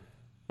radio,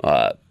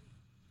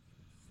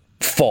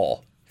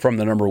 fall from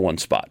the number one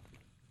spot.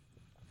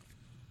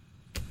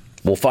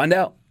 We'll find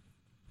out.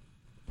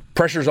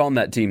 Pressure's on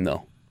that team,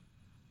 though.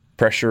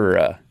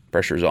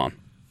 Pressure's on.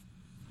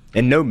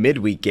 And no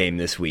midweek game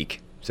this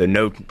week, so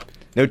no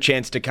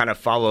chance to kind of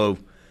follow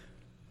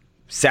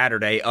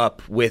Saturday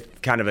up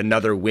with kind of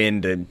another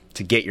win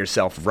to get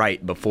yourself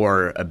right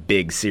before a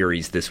big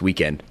series this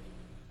weekend.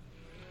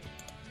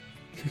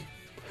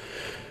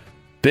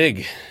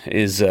 Big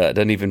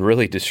doesn't even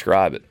really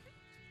describe it.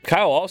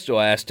 Kyle also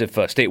asked if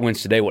State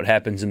wins today, what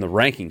happens in the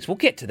rankings. We'll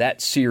get to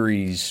that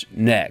series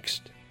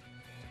next.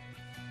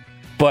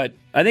 But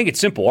I think it's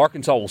simple.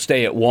 Arkansas will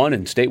stay at 1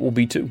 and State will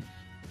be 2.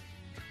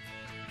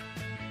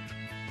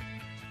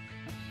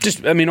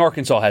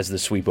 Arkansas has the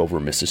sweep over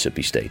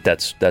Mississippi State.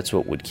 That's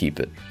what would keep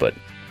it. But,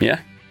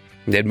 yeah,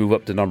 they'd move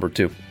up to number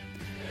 2.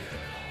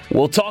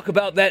 We'll talk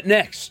about that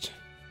next.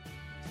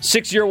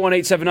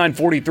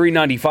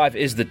 601-879-4395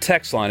 is the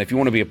text line. If you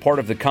want to be a part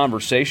of the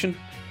conversation,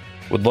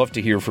 would love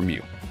to hear from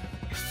you.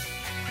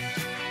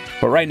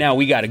 But right now,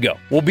 we got to go.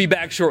 We'll be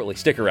back shortly.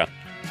 Stick around.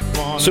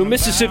 So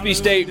Mississippi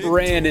State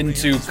ran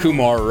into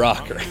Kumar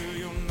Rocker.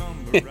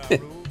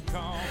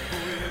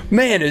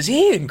 Man, is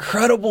he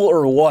incredible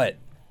or what?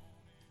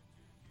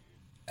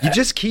 You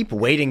just keep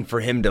waiting for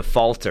him to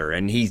falter,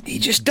 and he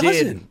just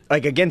doesn't.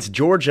 Like against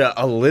Georgia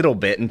a little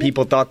bit, and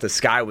people thought the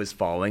sky was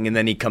falling, and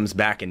then he comes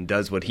back and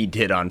does what he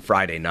did on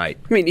Friday night.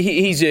 I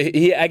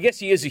mean, I guess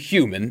he is a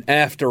human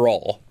after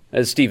all,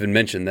 as Stephen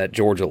mentioned, that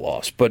Georgia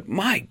loss. But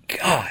my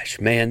gosh,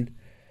 man.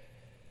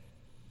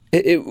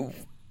 It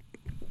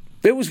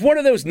was one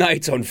of those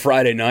nights on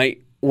Friday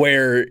night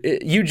where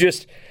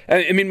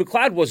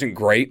McLeod wasn't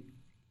great,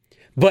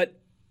 but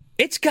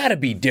it's got to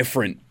be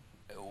different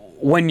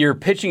when you're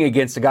pitching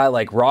against a guy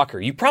like Rocker.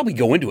 You probably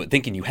go into it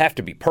thinking you have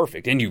to be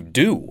perfect, and you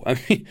do. I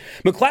mean,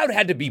 McLeod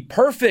had to be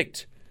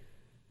perfect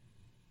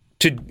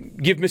to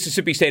give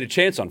Mississippi State a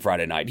chance on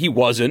Friday night. He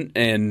wasn't,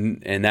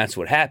 and that's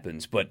what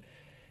happens. But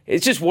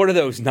it's just one of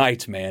those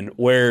nights, man,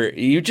 where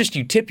you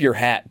tip your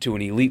hat to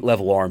an elite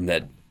level arm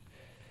that,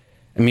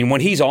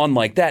 when he's on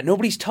like that,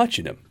 nobody's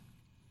touching him.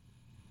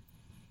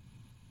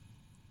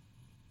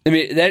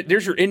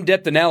 There's your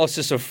in-depth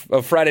analysis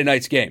of Friday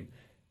night's game.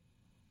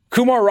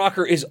 Kumar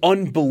Rocker is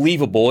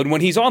unbelievable, and when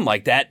he's on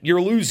like that,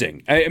 you're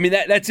losing.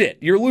 That's it.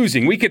 You're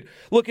losing. We could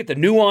look at the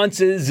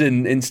nuances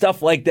and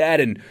stuff like that,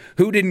 and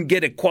who didn't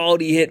get a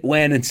quality hit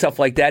when and stuff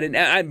like that, and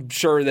I'm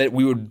sure that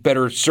we would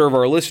better serve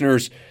our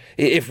listeners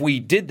if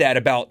we did that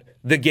about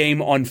the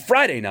game on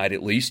Friday night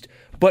at least.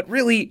 But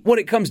really, what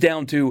it comes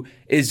down to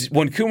is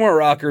when Kumar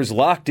Rocker's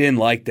locked in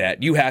like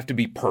that, you have to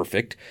be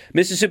perfect.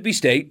 Mississippi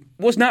State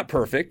was not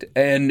perfect,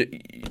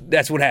 and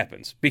that's what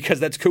happens because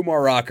that's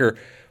Kumar Rocker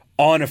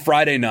on a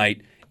Friday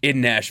night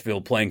in Nashville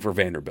playing for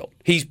Vanderbilt.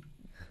 He's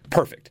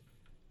perfect.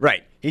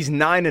 Right. He's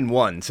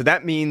 9-1, so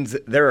that means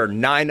there are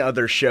 9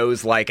 other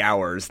shows like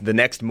ours the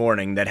next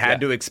morning that had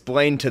to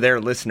explain to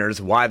their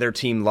listeners why their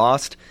team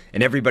lost,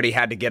 and everybody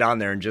had to get on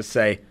there and just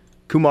say,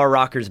 Kumar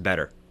Rocker's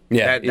better.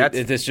 Yeah,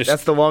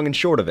 that's the long and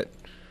short of it.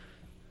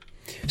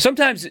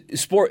 Sometimes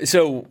sport.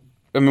 So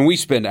I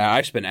spend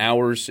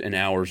hours and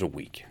hours a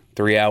week.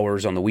 3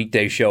 hours on the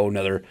weekday show,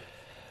 another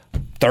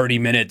 30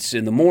 minutes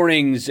in the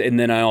mornings, and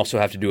then I also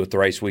have to do a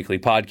thrice weekly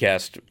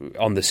podcast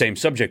on the same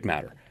subject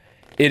matter.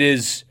 It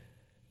is,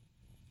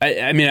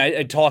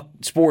 I talk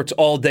sports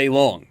all day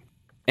long,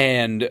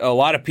 and a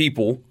lot of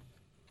people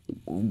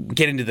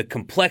get into the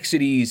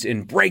complexities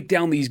and break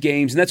down these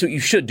games, and that's what you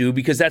should do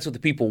because that's what the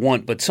people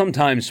want, but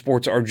sometimes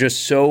sports are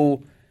just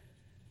so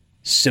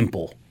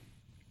simple.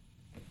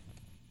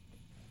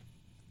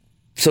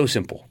 So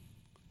simple.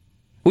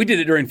 We did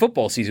it during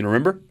football season,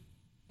 remember?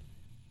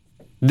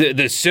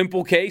 The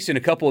simple case in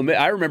a couple of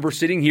minutes. I remember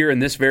sitting here in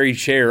this very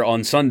chair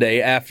on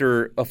Sunday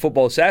after a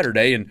football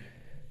Saturday, and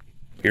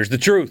here's the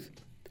truth.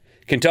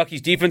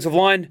 Kentucky's defensive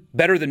line,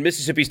 better than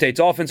Mississippi State's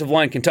offensive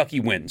line. Kentucky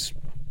wins.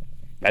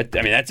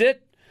 That's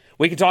it.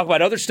 We can talk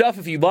about other stuff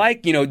if you'd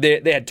like. You know,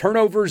 they had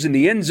turnovers in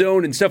the end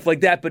zone and stuff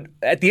like that, but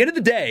at the end of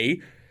the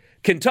day,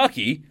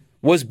 Kentucky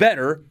was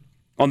better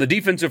on the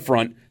defensive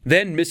front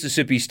than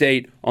Mississippi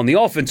State on the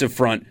offensive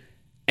front,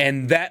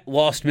 and that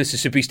lost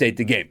Mississippi State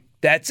the game.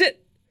 That's it.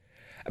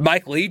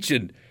 Mike Leach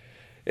and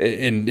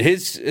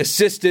his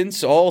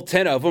assistants, all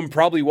 10 of them,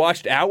 probably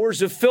watched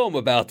hours of film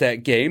about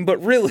that game,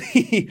 but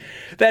really,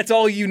 that's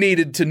all you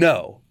needed to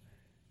know.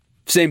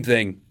 Same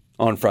thing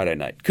on Friday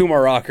night.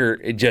 Kumar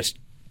Rocker,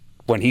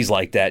 when he's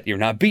like that, you're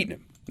not beating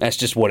him. That's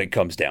just what it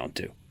comes down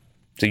to.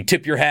 So you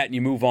tip your hat and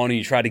you move on and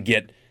you try to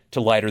get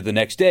to lighter the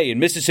next day, and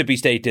Mississippi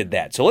State did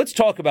that. So let's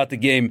talk about the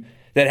game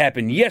that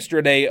happened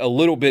yesterday a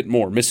little bit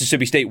more.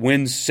 Mississippi State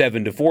wins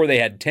 7-4. They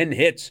had 10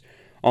 hits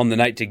on the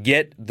night to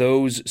get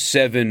those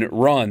 7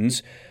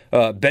 runs.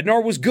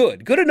 Bednar was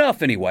good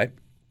enough anyway,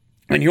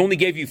 and he only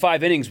gave you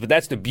 5 innings, but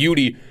that's the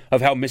beauty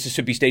of how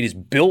Mississippi State is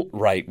built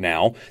right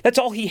now. That's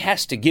all he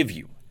has to give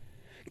you.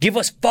 Give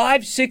us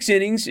 5-6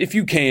 innings if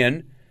you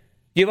can,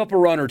 give up a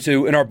run or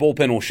two, and our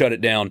bullpen will shut it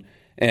down.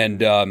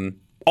 And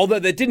although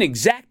that didn't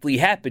exactly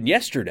happen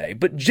yesterday,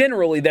 but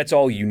generally that's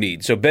all you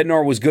need. So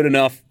Bednar was good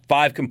enough,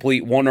 5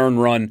 complete, 1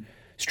 earned run,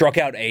 struck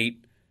out 8.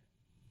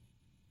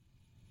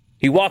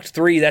 He walked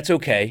 3, that's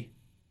okay.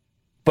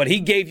 But he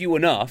gave you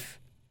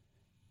enough.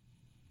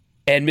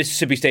 And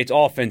Mississippi State's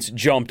offense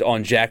jumped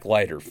on Jack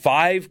Leiter.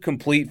 5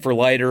 complete for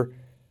Leiter,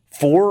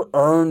 4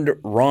 earned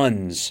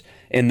runs.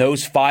 And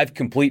those 5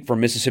 complete for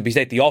Mississippi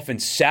State. The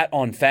offense sat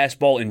on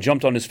fastball and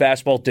jumped on his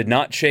fastball, did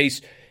not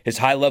chase his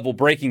high-level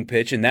breaking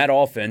pitch, and that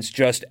offense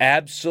just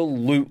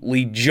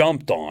absolutely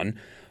jumped on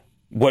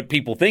what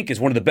people think is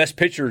one of the best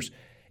pitchers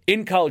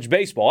in college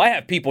baseball. I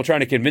have people trying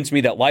to convince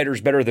me that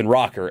Leiter's better than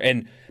Rocker,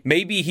 and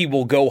maybe he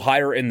will go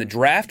higher in the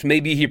draft.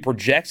 Maybe he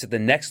projects at the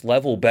next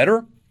level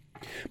better.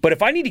 But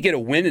if I need to get a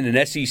win in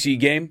an SEC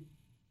game,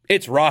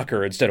 it's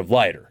Rocker instead of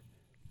Leiter.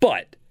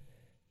 But,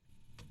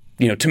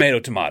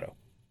 tomato.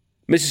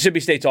 Mississippi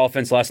State's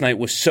offense last night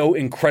was so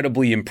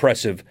incredibly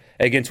impressive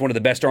against one of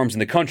the best arms in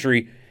the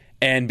country,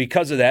 and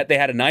because of that, they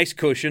had a nice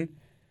cushion.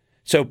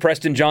 So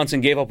Preston Johnson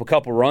gave up a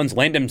couple runs.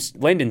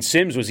 Landon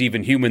Sims was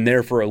even human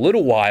there for a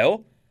little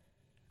while.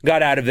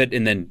 Got out of it,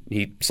 and then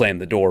he slammed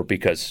the door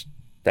because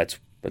that's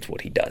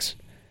what he does.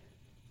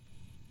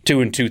 2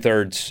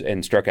 2/3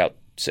 and struck out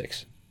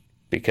 6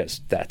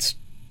 because that's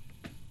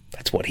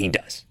what he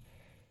does.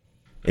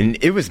 And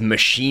it was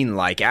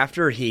machine-like.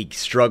 After he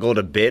struggled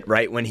a bit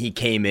right when he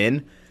came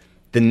in,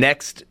 the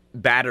next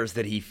batters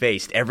that he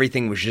faced,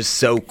 everything was just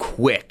so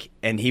quick,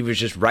 and he was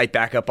just right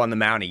back up on the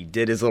mound. He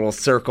did his little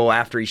circle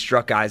after he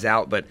struck guys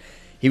out, but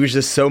he was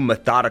just so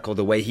methodical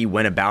the way he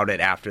went about it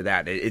after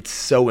that. It's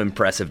so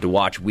impressive to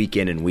watch week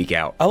in and week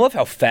out. I love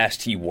how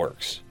fast he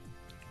works.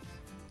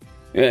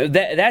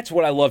 That's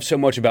what I love so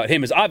much about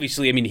him is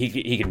obviously,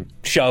 he can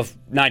shove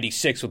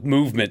 96 with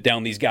movement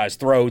down these guys'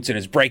 throats, and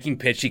his breaking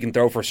pitch he can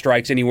throw for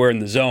strikes anywhere in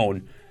the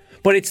zone.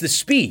 But it's the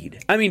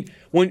speed.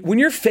 When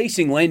you're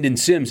facing Landon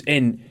Sims,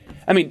 and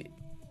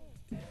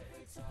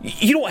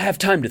you don't have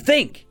time to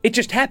think. It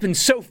just happens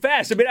so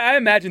fast. I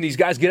imagine these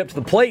guys get up to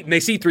the plate and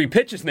they see 3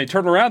 pitches and they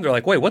turn around. They're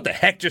like, wait, what the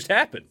heck just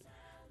happened?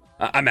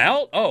 I'm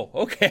out? Oh,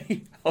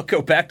 okay. I'll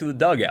go back to the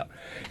dugout.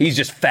 He's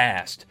just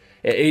fast.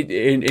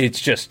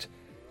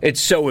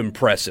 It's so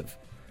impressive.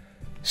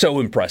 So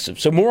impressive.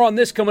 So more on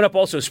this coming up.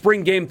 Also,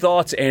 spring game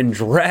thoughts and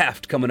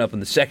draft coming up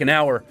in the second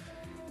hour.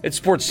 It's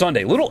Sports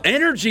Sunday. Little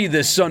energy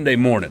this Sunday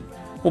morning.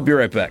 We'll be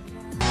right back.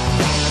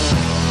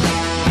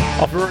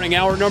 Off and running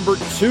hour number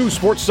 2,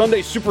 Sports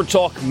Sunday Super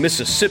Talk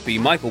Mississippi.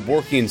 Michael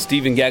Borky and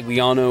Stephen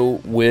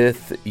Gagliano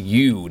with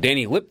you.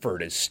 Danny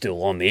Lipford is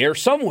still on the air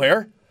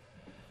somewhere.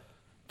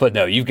 But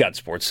no, you've got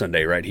Sports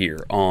Sunday right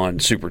here on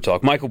Super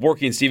Talk. Michael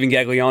Borky and Stephen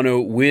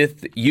Gagliano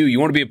with you.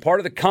 You want to be a part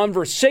of the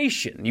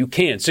conversation? You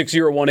can.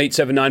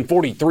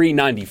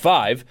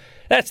 601-879-4395.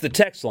 That's the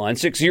text line,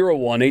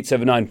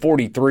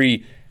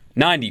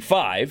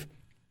 601-879-4395.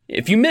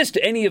 If you missed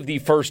any of the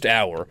first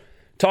hour,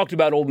 talked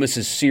about Ole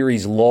Miss's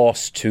series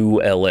loss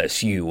to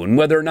LSU and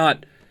whether or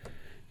not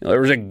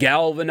there was a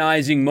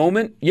galvanizing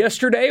moment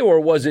yesterday, or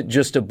was it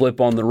just a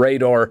blip on the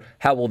radar?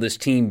 How will this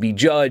team be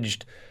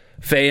judged?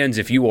 Fans,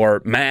 if you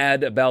are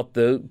mad about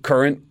the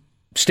current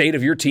state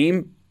of your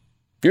team,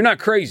 you're not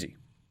crazy.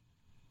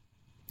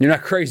 You're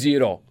not crazy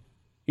at all.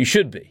 You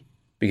should be,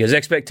 because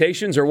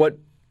expectations are what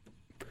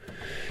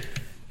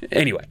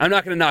Anyway, I'm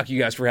not going to knock you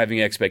guys for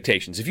having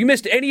expectations. If you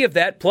missed any of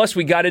that, plus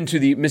we got into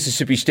the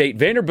Mississippi State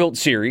Vanderbilt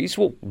series,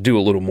 we'll do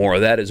a little more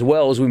of that as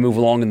well as we move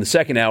along in the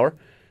second hour.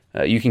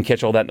 You can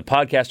catch all that in the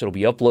podcast. It'll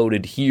be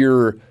uploaded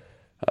here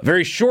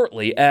very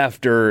shortly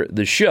after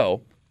the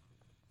show.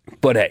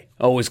 But hey,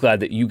 always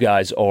glad that you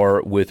guys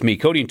are with me.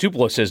 Cody in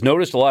Tupelo says,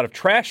 noticed a lot of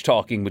trash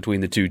talking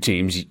between the two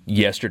teams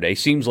yesterday.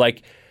 Seems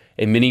like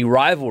a mini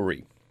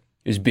rivalry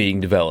is being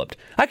developed.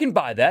 I can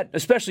buy that,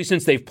 especially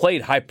since they've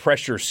played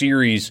high-pressure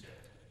series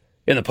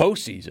in the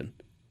postseason.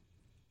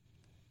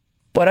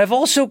 But I've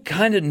also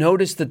kind of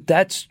noticed that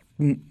that's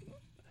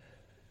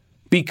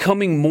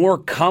becoming more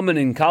common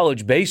in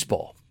college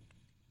baseball.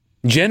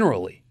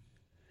 Generally,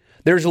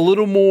 there's a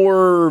little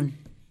more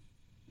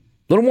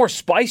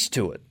spice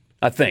to it,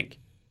 I think.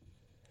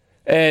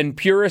 And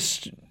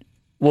purists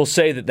will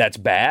say that that's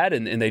bad,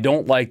 and they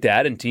don't like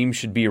that, and teams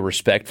should be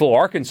respectful.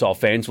 Arkansas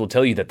fans will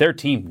tell you that their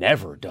team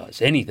never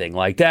does anything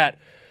like that,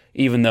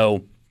 even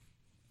though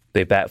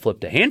they bat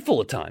flipped a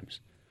handful of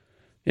times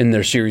in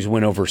their series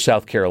win over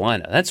South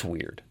Carolina. That's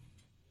weird.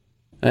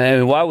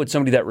 And why would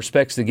somebody that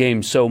respects the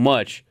game so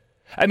much?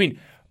 I mean,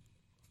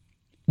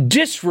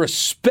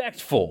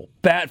 disrespectful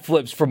bat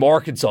flips from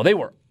Arkansas. They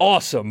were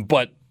awesome,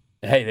 but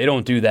hey, they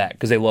don't do that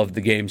because they love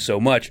the game so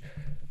much.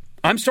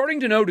 I'm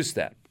starting to notice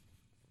that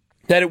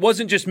it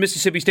wasn't just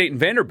Mississippi State and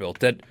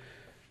Vanderbilt.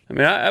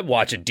 I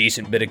watch a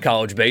decent bit of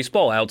college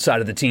baseball outside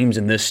of the teams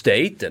in this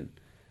state, and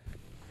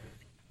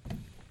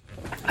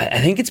I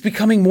think it's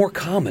becoming more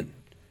common.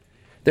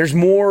 There's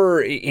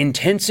more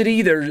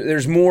intensity.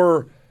 There's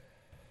more.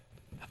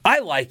 I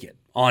like it,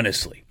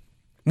 honestly.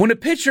 When a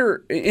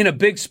pitcher in a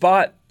big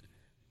spot,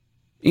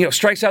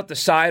 strikes out the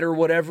side or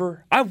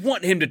whatever, I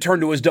want him to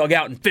turn to his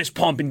dugout and fist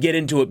pump and get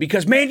into it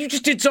because, man, you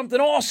just did something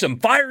awesome.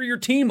 Fire your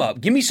team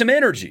up. Give me some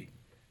energy.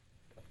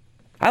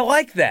 I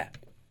like that.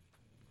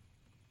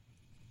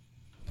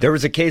 There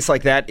was a case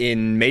like that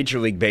in Major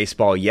League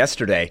Baseball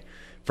yesterday.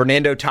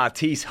 Fernando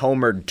Tatis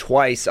homered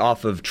twice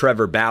off of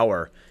Trevor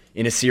Bauer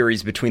in a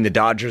series between the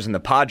Dodgers and the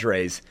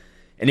Padres.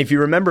 And if you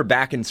remember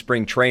back in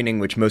spring training,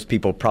 which most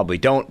people probably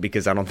don't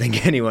because I don't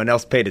think anyone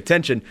else paid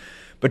attention,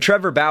 but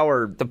Trevor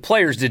Bauer... The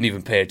players didn't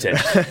even pay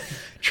attention.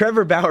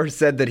 Trevor Bauer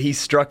said that he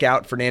struck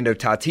out Fernando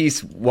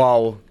Tatis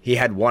while he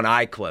had one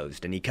eye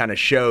closed, and he kind of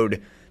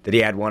showed that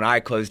he had one eye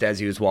closed as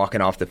he was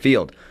walking off the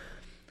field.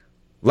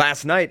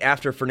 Last night,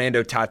 after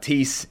Fernando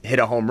Tatis hit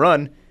a home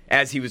run,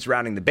 as he was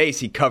rounding the base,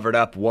 he covered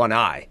up one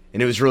eye.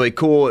 And it was really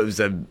cool. It was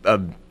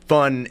a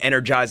fun,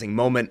 energizing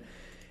moment.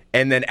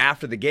 And then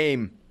after the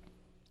game,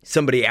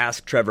 somebody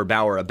asked Trevor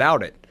Bauer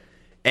about it.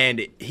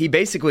 And he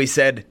basically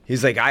said,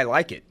 he's like, I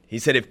like it. He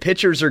said, if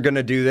pitchers are going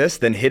to do this,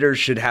 then hitters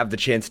should have the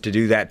chance to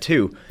do that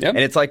too. Yep.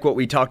 And it's like what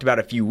we talked about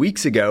a few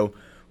weeks ago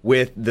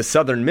with the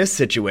Southern Miss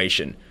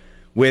situation.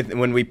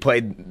 When we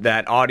played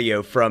that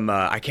audio from,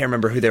 I can't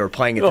remember who they were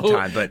playing at the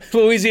time, but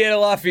Louisiana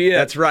Lafayette.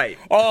 That's right.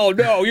 Oh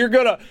no, you're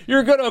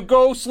gonna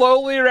go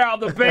slowly around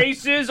the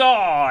bases.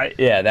 Oh,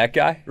 yeah, that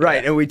guy.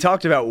 Right, and we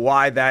talked about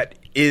why that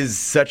is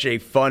such a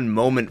fun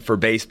moment for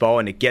baseball,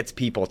 and it gets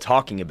people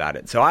talking about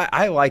it. So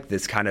I like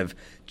this kind of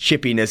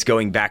chippiness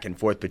going back and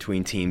forth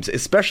between teams,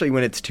 especially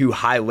when it's two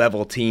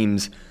high-level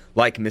teams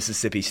like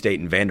Mississippi State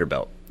and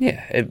Vanderbilt.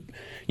 Yeah,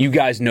 you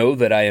guys know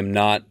that I am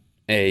not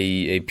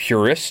a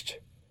purist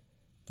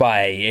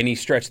by any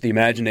stretch of the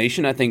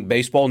imagination. I think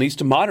baseball needs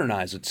to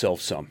modernize itself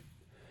some.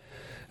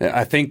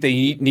 I think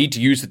they need to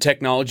use the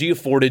technology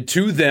afforded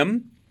to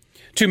them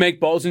to make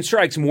balls and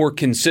strikes more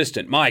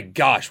consistent. My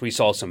gosh, we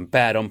saw some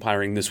bad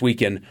umpiring this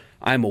weekend.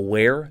 I'm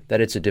aware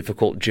that it's a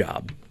difficult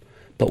job,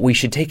 but we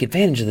should take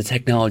advantage of the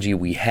technology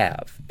we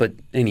have. But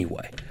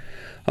anyway,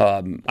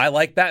 I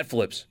like bat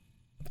flips.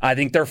 I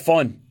think they're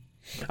fun.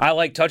 I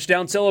like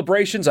touchdown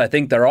celebrations. I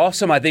think they're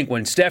awesome. I think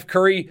when Steph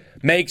Curry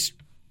makes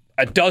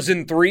a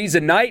dozen threes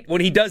a night,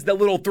 when he does that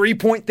little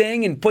three-point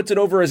thing and puts it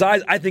over his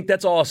eyes, I think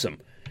that's awesome.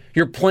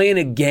 You're playing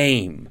a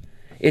game.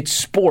 It's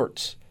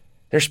sports.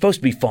 They're supposed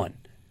to be fun.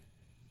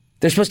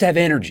 They're supposed to have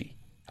energy.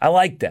 I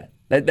like that.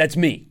 That's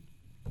me.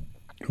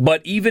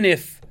 But even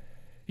if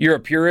you're a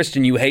purist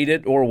and you hate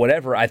it or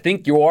whatever, I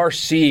think you are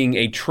seeing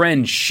a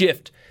trend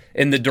shift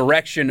in the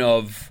direction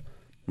of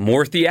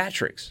more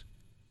theatrics.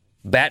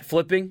 Bat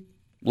flipping,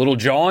 Little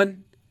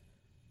John,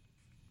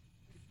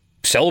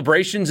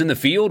 celebrations in the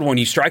field when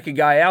you strike a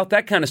guy out,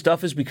 that kind of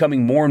stuff is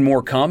becoming more and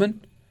more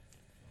common.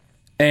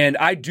 And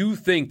I do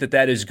think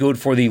that is good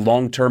for the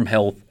long-term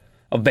health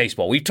of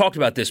baseball. We've talked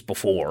about this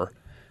before,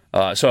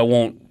 so I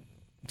won't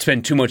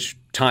spend too much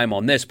time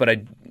on this, but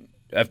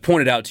I've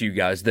pointed out to you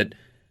guys that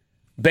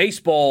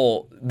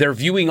baseball, their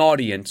viewing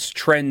audience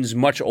trends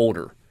much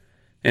older.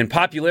 And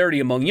popularity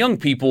among young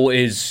people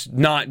is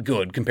not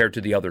good compared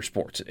to the other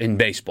sports in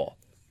baseball.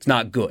 It's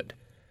not good.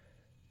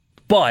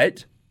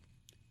 But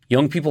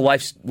young people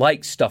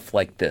like stuff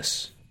like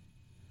this.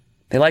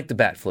 They like the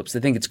bat flips. They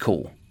think it's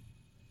cool.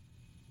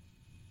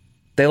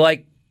 They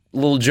like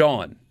Lil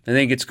Jon. They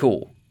think it's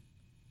cool.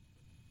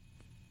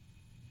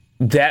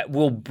 That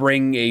will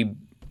bring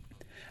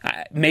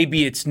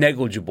maybe it's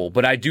negligible,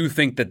 but I do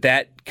think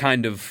that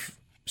kind of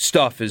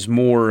stuff is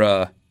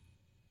more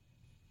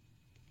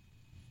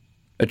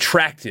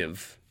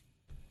attractive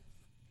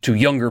to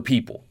younger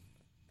people.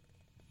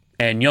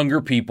 And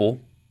younger people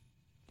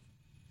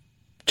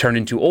turn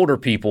into older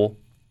people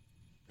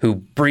who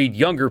breed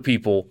younger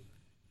people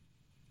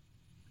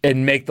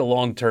and make the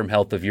long-term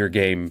health of your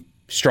game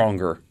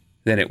stronger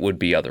than it would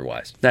be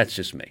otherwise. That's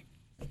just me.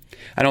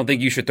 I don't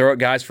think you should throw at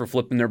guys for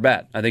flipping their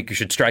bat. I think you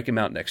should strike him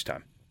out next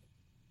time.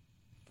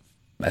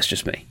 That's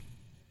just me.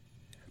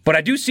 But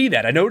I do see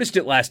that. I noticed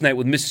it last night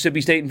with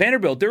Mississippi State and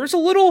Vanderbilt. There was a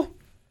little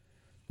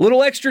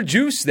extra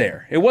juice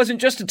there. It wasn't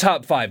just a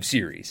top 5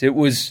 series. It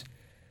was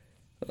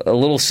a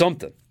little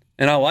something,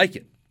 and I like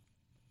it.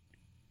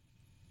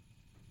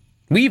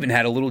 We even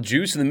had a little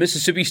juice in the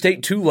Mississippi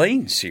State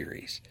Tulane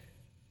series.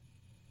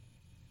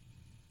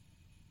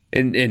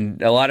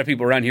 And a lot of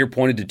people around here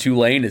pointed to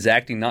Tulane as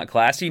acting not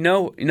classy.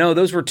 No,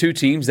 those were two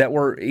teams that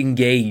were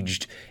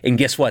engaged. And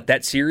guess what?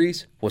 That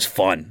series was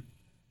fun.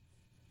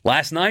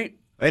 Last night.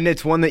 And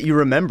it's one that you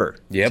remember.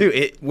 Yep.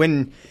 Too.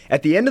 When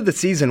at the end of the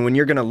season, when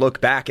you're going to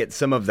look back at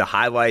some of the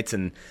highlights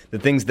and the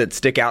things that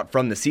stick out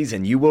from the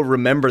season, you will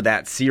remember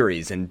that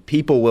series, and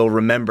people will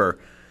remember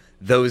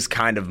those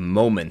kind of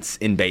moments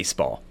in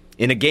baseball.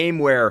 In a game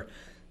where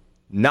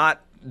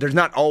there's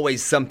not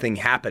always something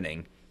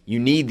happening, you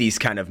need these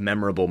kind of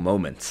memorable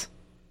moments.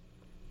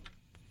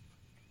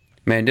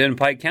 Mandan in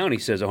Pike County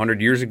says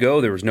 100 years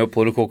ago there was no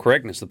political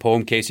correctness. The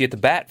poem Casey at the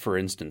Bat, for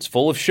instance,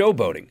 full of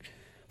showboating.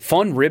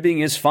 Fun ribbing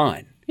is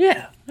fine.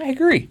 Yeah, I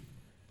agree.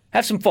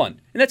 Have some fun.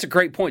 And that's a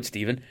great point,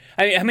 Stephen.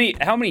 I mean,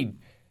 how many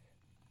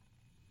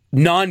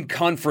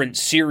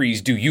non-conference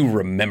series do you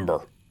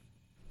remember?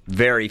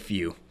 Very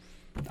few.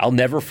 I'll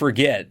never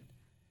forget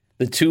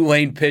the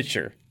Tulane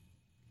pitcher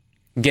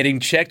getting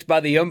checked by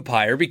the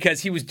umpire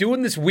because he was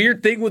doing this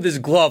weird thing with his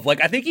glove.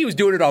 Like, I think he was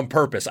doing it on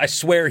purpose. I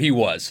swear he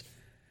was.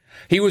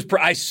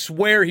 I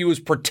swear he was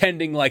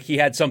pretending like he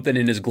had something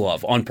in his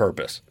glove on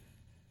purpose.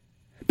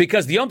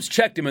 Because the umps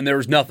checked him and there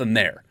was nothing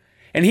there.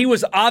 And he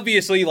was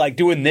obviously like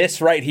doing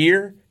this right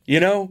here,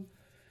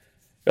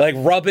 like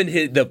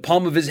rubbing the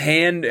palm of his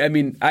hand. I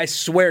mean, I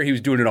swear he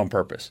was doing it on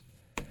purpose.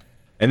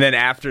 And then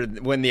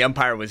when the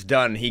umpire was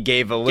done, he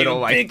gave a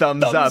little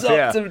thumbs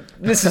up to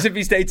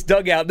Mississippi State's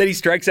dugout. Then he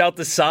strikes out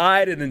the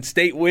side, and then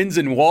State wins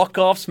in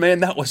walk-offs. Man,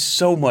 that was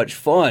so much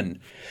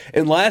fun.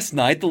 And last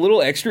night, the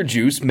little extra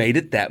juice made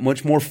it that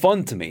much more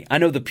fun to me. I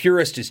know the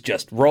purist is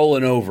just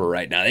rolling over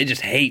right now. They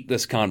just hate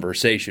this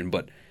conversation,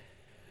 but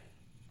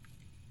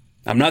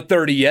I'm not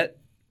 30 yet.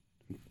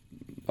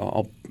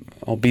 I'll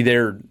be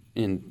there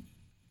in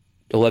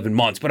 11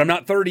 months, but I'm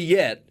not 30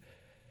 yet.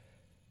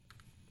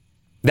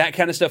 That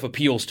kind of stuff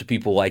appeals to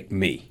people like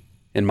me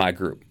in my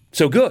group.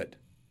 So good.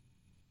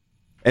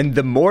 And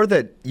the more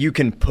that you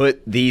can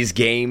put these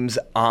games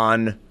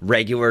on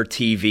regular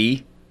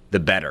TV,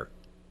 the better.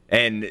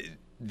 And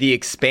the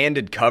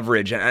expanded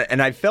coverage, and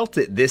I felt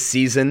it this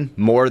season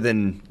more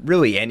than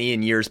really any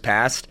in years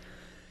past.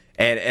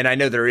 And I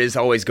know there is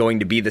always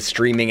going to be the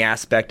streaming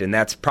aspect, and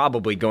that's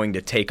probably going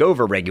to take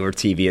over regular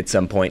TV at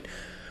some point.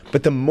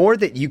 But the more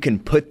that you can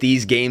put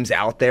these games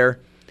out there,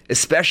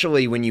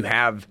 especially when you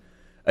have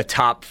a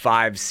top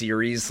 5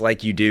 series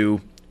like you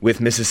do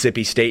with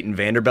Mississippi State and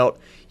Vanderbilt,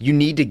 you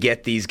need to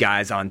get these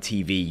guys on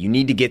TV. You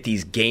need to get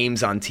these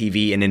games on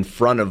TV and in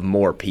front of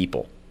more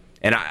people.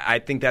 And I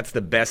think that's the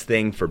best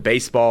thing for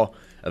baseball.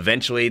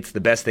 Eventually, it's the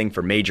best thing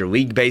for Major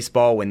League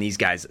Baseball when these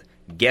guys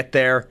get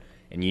there,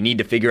 and you need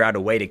to figure out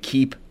a way to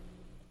keep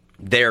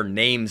their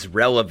names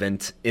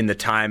relevant in the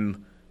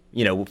time,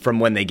 from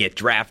when they get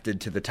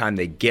drafted to the time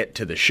they get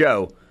to the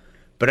show.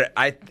 But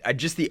I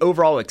just the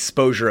overall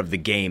exposure of the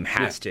game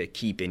has to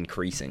keep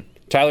increasing.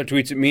 Tyler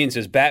tweets at me and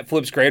says, bat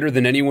flips greater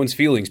than anyone's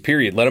feelings,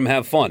 period. Let them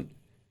have fun.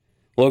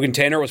 Logan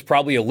Tanner was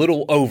probably a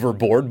little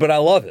overboard, but I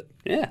love it.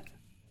 Yeah.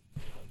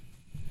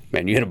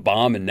 Man, you hit a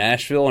bomb in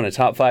Nashville in a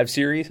top 5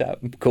 series?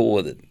 I'm cool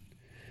with it.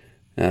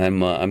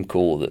 I'm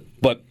cool with it.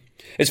 But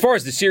as far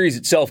as the series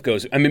itself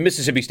goes, I mean,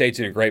 Mississippi State's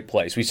in a great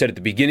place. We said at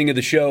the beginning of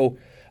the show,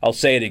 I'll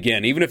say it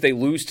again. Even if they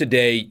lose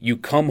today, you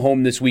come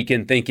home this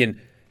weekend thinking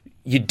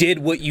you did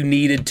what you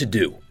needed to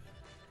do.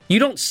 You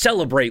don't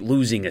celebrate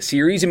losing a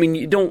series. I mean,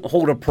 you don't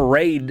hold a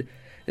parade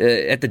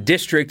at the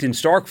district in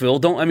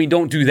Starkville.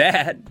 Don't do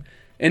that,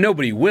 and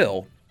nobody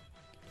will.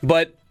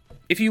 But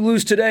if you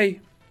lose today,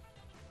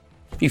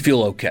 you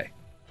feel okay.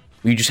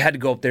 You just had to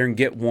go up there and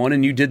get one,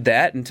 and you did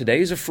that, and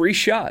today's a free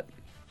shot.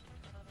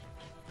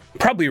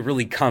 Probably a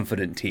really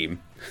confident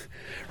team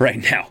right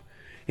now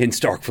in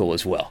Starkville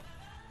as well.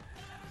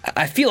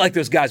 I feel like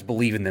those guys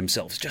believe in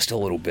themselves just a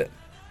little bit.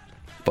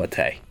 But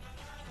hey,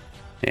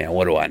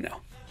 what do I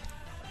know?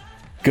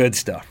 Good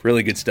stuff.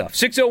 Really good stuff.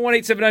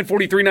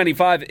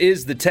 601-879-4395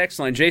 is the text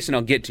line. Jason,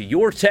 I'll get to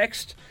your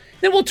text.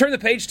 Then we'll turn the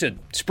page to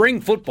spring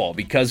football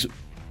because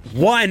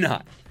why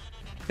not?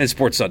 And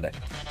Sports Sunday.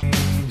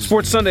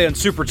 Sports Sunday on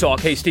Super Talk.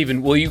 Hey,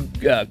 Stephen, will you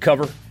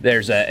cover?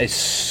 There's a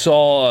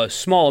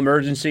small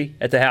emergency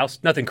at the house.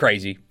 Nothing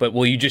crazy, but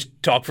will you just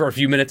talk for a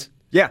few minutes?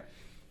 Yeah,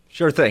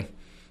 sure thing.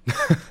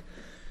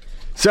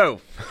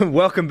 So,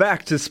 welcome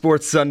back to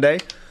Sports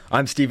Sunday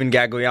I'm Stephen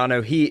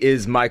Gagliano. He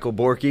is Michael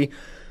Borky.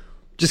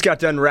 Just got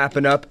done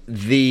wrapping up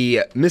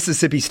the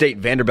Mississippi State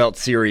Vanderbilt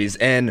series,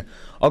 and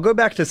I'll go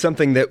back to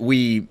something that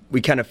we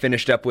kind of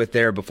finished up with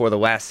there before the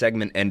last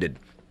segment ended.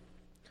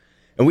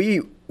 And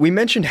we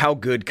mentioned how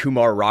good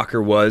Kumar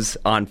Rocker was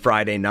on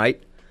Friday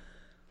night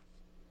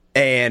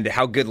and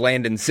how good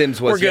Landon Sims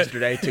was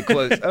yesterday to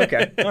close.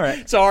 Okay, all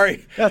right.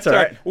 Sorry. That's all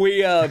right.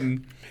 We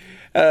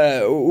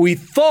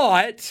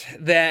thought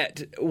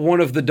that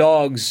one of the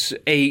dogs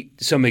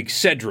ate some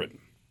Excedrin,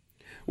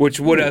 which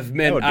would have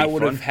meant I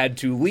would have had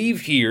to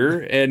leave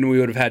here, and we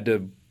would have had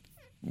to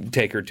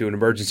take her to an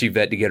emergency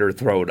vet to get her to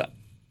throw it up.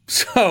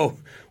 So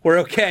we're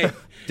okay.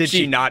 Did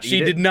she not eat it?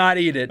 She did not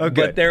eat it, Okay.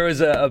 but there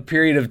was a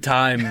period of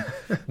time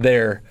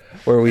there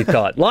where we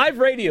thought, live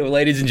radio,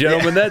 ladies and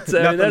gentlemen, that's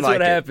Nothing like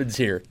what it. happens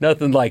here.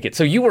 Nothing like it.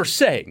 So you were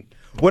saying.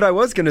 What I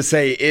was going to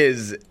say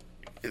is,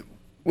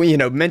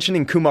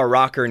 mentioning Kumar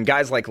Rocker and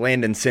guys like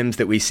Landon Sims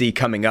that we see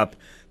coming up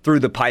through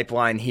the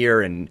pipeline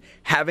here and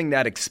having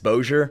that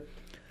exposure,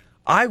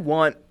 I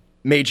want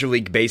Major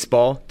League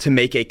Baseball to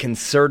make a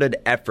concerted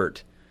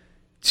effort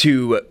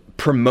to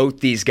promote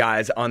these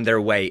guys on their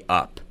way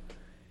up.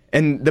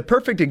 And the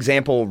perfect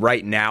example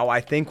right now, I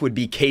think, would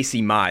be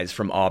Casey Mize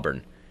from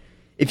Auburn.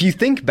 If you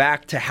think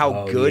back to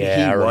how good he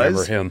I was.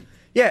 remember him.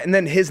 Yeah, and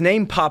then his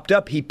name popped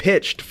up. He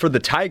pitched for the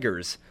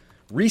Tigers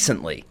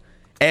recently,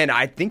 and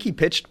I think he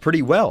pitched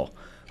pretty well.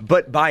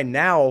 But by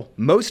now,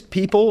 most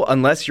people,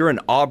 unless you're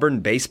an Auburn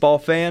baseball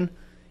fan,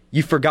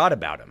 you forgot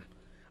about him.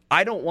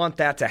 I don't want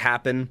that to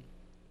happen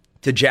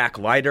to Jack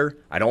Leiter.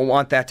 I don't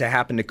want that to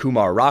happen to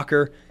Kumar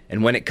Rocker.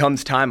 And when it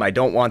comes time, I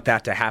don't want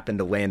that to happen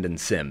to Landon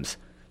Sims.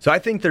 So I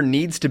think there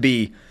needs to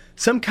be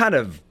some kind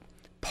of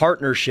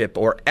partnership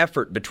or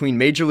effort between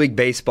Major League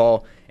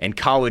Baseball and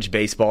college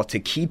baseball to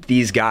keep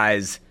these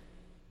guys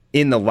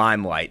in the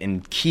limelight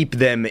and keep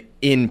them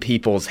in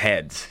people's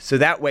heads. So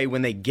that way,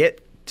 when they get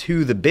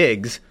to the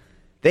bigs,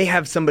 they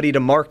have somebody to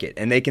market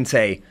and they can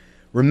say,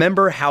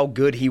 remember how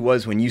good he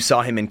was when you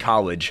saw him in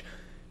college.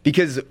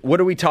 Because what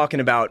are we talking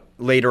about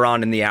later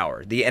on in the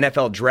hour? The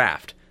NFL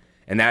draft.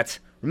 And that's,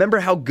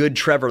 remember how good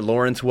Trevor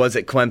Lawrence was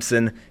at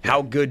Clemson,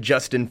 how good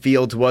Justin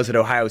Fields was at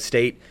Ohio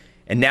State,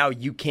 and now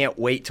you can't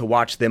wait to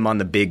watch them on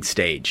the big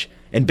stage.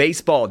 And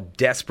baseball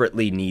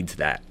desperately needs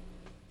that.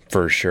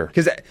 For sure.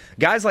 Because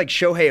guys like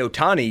Shohei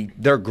Ohtani,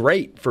 they're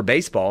great for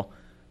baseball.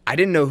 I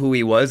didn't know who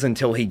he was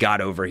until he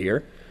got over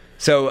here.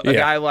 So a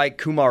guy like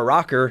Kumar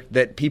Rocker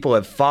that people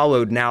have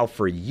followed now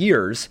for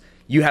years,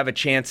 you have a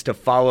chance to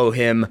follow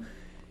him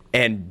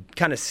and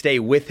kind of stay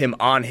with him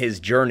on his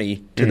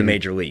journey to the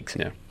major leagues.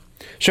 Yeah.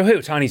 Shohei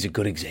Ohtani's a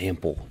good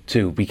example,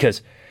 too,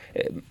 because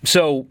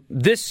so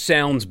this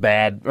sounds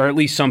bad, or at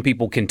least some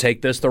people can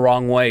take this the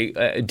wrong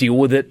way, deal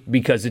with it,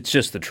 because it's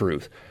just the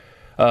truth.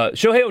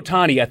 Shohei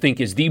Ohtani, I think,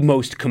 is the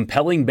most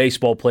compelling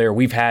baseball player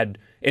we've had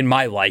in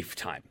my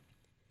lifetime.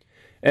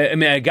 I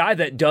mean, a guy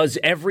that does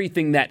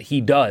everything that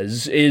he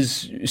does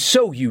is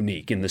so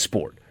unique in the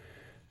sport.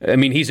 I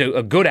mean, he's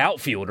a good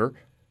outfielder.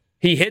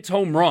 He hits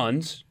home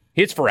runs.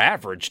 He hits for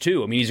average,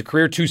 too. I mean, he's a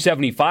career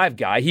 275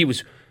 guy. He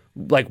was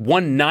like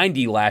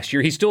 190 last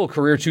year. He's still a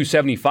career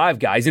 275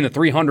 guy. He's in the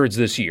 300s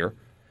this year.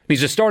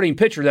 He's a starting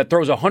pitcher that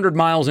throws 100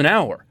 miles an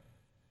hour.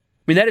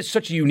 I mean, that is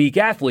such a unique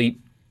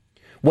athlete.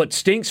 What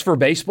stinks for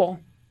baseball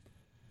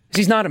is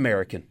he's not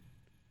American.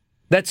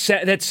 That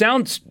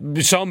sounds,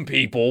 some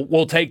people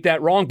will take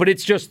that wrong, but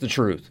it's just the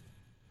truth.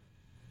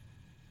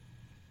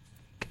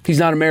 He's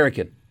not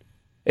American.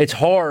 It's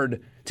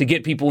hard to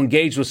get people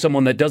engaged with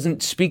someone that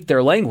doesn't speak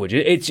their language.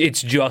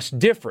 It's just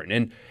different,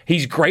 and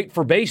he's great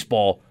for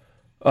baseball,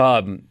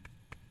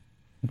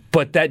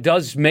 but that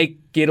does make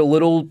it a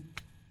little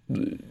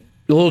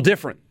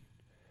different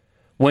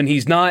when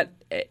he's not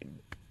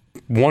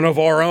one of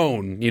our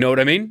own. You know what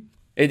I mean?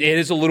 It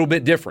is a little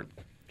bit different.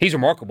 He's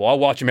remarkable. I'll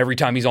watch him every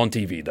time he's on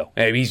TV, though.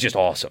 I mean, he's just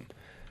awesome.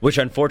 Which,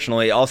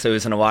 unfortunately, also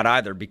isn't a lot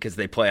either because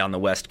they play on the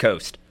West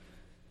Coast.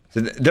 So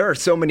there are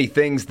so many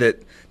things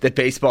that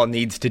baseball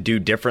needs to do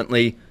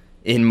differently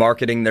in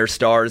marketing their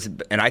stars,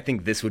 and I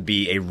think this would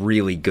be a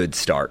really good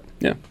start.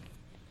 Yeah.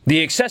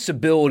 The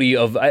accessibility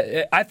of,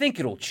 I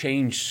think it'll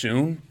change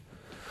soon,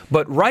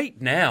 but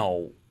right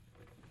now,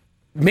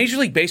 Major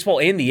League Baseball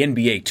and the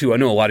NBA, too, I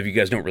know a lot of you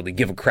guys don't really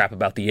give a crap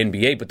about the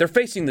NBA, but they're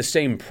facing the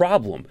same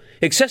problem.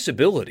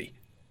 Accessibility.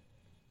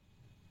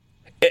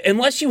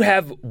 Unless you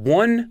have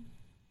one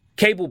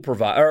cable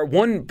provider or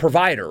one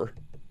provider,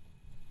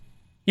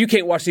 you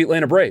can't watch the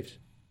Atlanta Braves.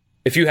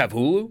 If you have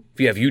Hulu, if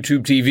you have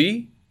YouTube TV,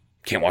 you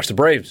can't watch the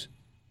Braves.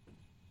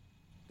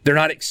 They're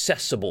not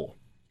accessible.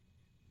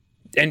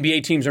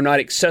 NBA teams are not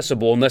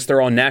accessible unless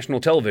they're on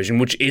national television,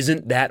 which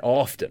isn't that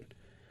often.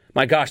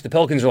 My gosh, the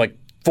Pelicans are like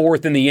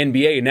 4th in the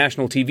NBA in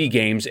national TV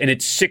games, and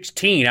it's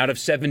 16 out of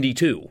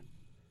 72.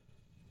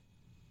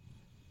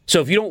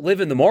 So if you don't live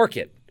in the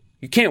market,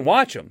 you can't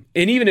watch them.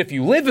 And even if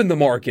you live in the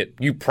market,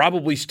 you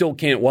probably still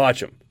can't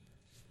watch them.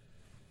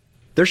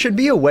 There should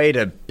be a way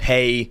to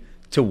pay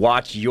to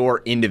watch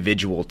your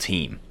individual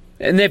team.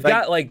 And they've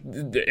got, like,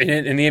 in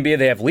the NBA,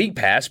 they have League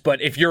Pass, but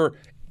if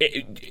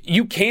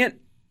you can't,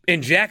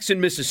 in Jackson,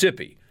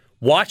 Mississippi.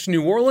 Watch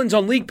New Orleans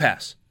on League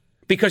Pass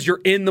because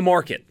you're in the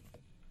market.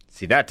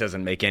 See, that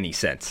doesn't make any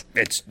sense.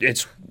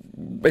 It's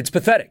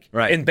pathetic.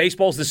 Right. And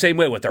baseball's the same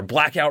way with their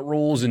blackout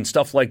rules and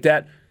stuff like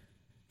that.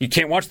 You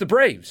can't watch the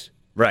Braves.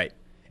 Right.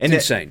 And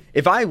it's insane.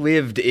 If I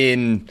lived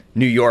in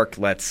New York,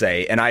 let's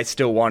say, and I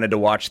still wanted to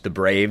watch the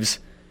Braves,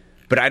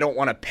 but I don't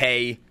want to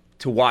pay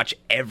to watch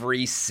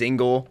every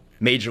single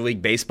Major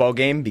League Baseball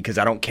game because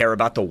I don't care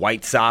about the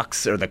White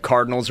Sox or the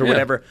Cardinals or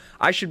whatever,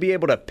 I should be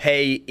able to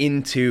pay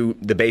into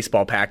the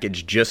baseball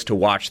package just to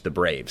watch the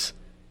Braves.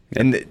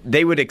 And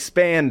they would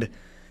expand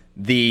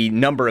the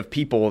number of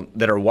people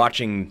that are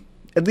watching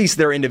at least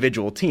their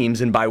individual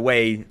teams, and by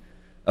way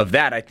of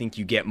that, I think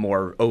you get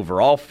more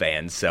overall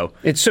fans. So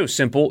it's so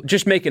simple.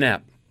 Just make an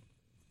app.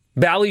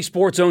 Bally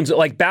Sports owns it.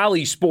 Like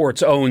Bally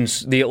Sports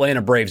owns the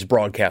Atlanta Braves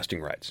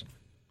broadcasting rights,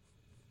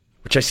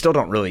 which I still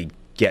don't really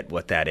get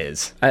what that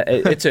is.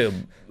 It's a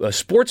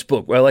sports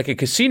book, like a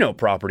casino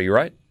property,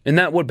 right? Isn't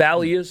that what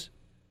Bally is?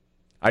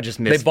 I just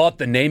missed. They bought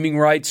the naming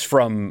rights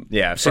from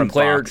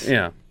Sinclair. From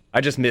Fox. I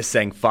just missed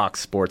saying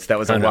Fox Sports. That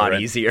was a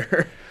lot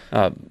easier.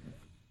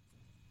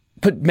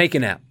 But make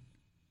an app.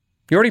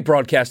 You're already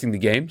broadcasting the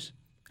games.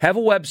 Have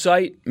a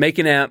website, make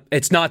an app.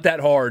 It's not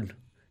that hard.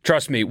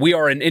 Trust me, we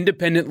are an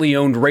independently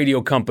owned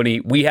radio company.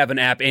 We have an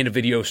app and a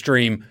video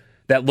stream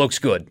that looks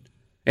good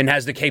and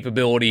has the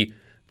capability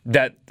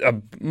that a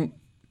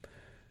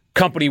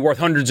company worth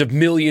hundreds of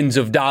millions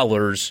of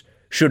dollars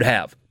should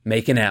have.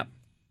 Make an app.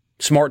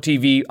 Smart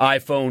TV,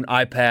 iPhone,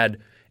 iPad,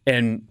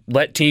 and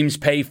let teams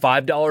pay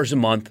 $5 a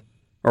month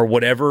or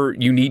whatever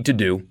you need to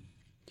do,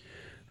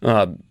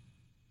 and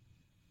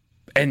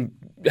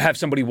have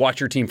somebody watch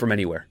your team from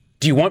anywhere.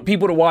 Do you want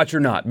people to watch or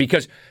not?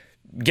 Because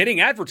getting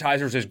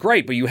advertisers is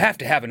great, but you have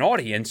to have an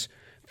audience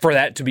for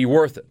that to be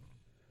worth it.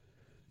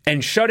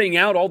 And shutting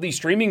out all these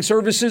streaming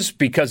services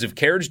because of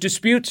carriage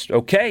disputes,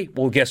 okay,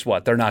 well, guess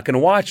what? They're not going to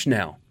watch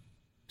now.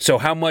 So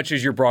how much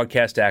is your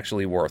broadcast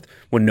actually worth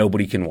when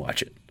nobody can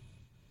watch it?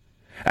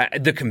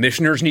 The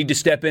commissioners need to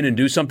step in and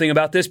do something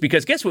about this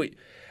because guess what?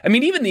 I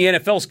mean, even the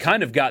NFL's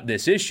kind of got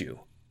this issue.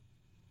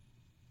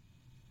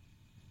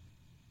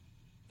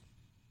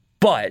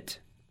 But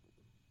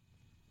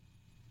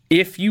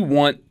if you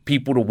want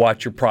people to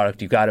watch your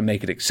product, you've got to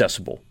make it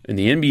accessible. And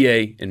the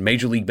NBA and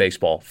Major League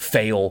Baseball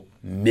fail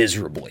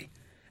miserably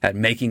at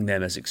making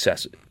them as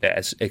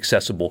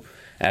accessible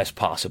as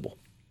possible.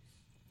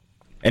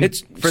 And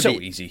it's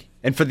so easy.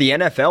 And for the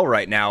NFL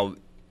right now,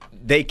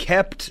 they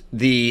kept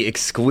the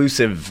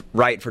exclusive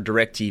right for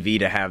DirecTV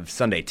to have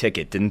Sunday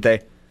Ticket, didn't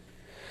they?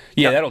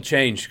 Yeah, that'll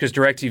change because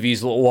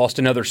DirecTV's lost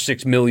another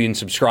 6 million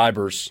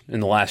subscribers in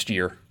the last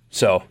year.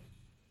 So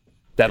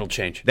that'll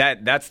change.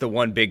 That's the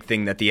one big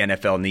thing that the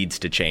NFL needs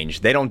to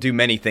change. They don't do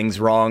many things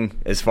wrong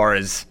as far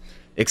as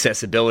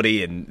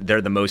accessibility, and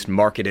they're the most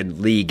marketed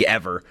league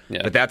ever.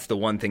 Yeah. But that's the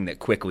one thing that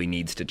quickly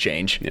needs to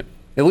change. Yeah.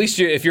 At least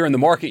if you're in the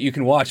market, you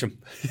can watch them.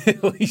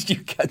 At least you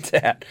got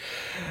that.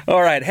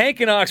 All right, Hank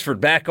in Oxford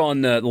back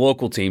on the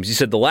local teams. He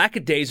said the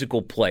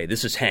lackadaisical play.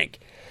 This is Hank.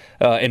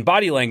 In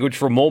body language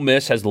from Ole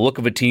Miss has the look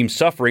of a team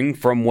suffering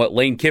from what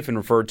Lane Kiffin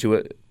referred to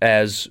it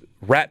as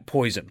rat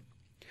poison.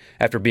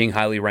 After being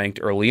highly ranked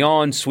early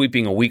on,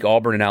 sweeping a weak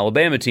Auburn and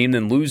Alabama team,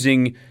 then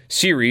losing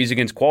series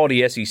against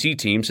quality SEC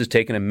teams has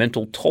taken a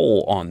mental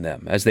toll on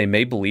them, as they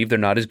may believe they're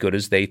not as good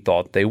as they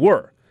thought they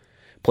were.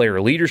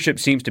 Player leadership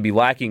seems to be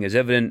lacking, as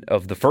evident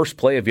of the first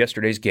play of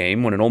yesterday's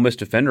game when an Ole Miss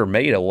defender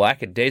made a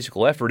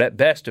lackadaisical effort at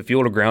best to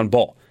field a ground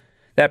ball.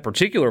 That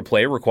particular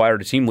play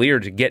required a team leader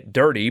to get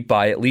dirty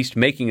by at least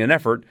making an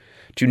effort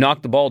to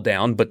knock the ball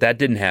down, but that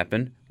didn't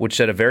happen, which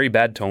set a very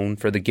bad tone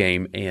for the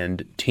game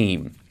and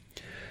team.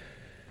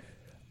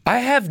 I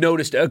have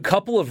noticed a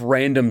couple of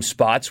random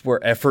spots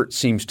where effort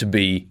seems to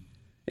be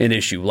an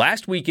issue.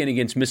 Last weekend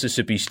against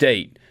Mississippi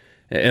State,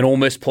 an Ole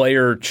Miss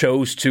player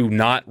chose to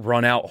not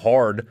run out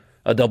hard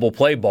a double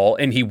play ball,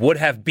 and he would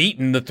have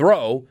beaten the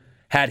throw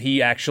had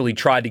he actually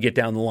tried to get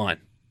down the line.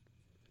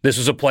 This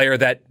was a player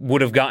that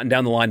would have gotten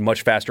down the line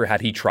much faster had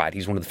he tried.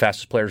 He's one of the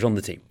fastest players on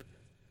the team.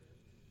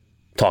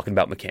 Talking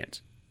about McCants.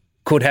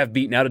 Could have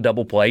beaten out a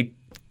double play,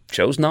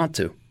 chose not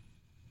to.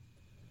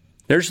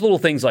 There's little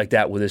things like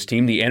that with this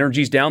team. The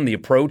energy's down. The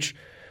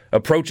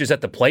approaches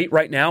at the plate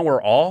right now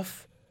are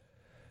off.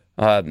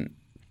 I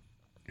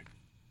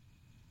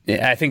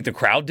think the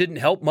crowd didn't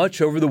help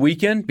much over the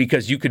weekend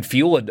because you could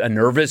feel a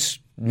nervous,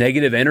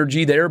 negative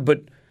energy there.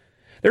 But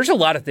there's a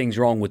lot of things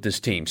wrong with this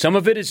team. Some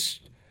of it is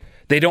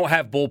they don't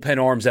have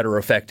bullpen arms that are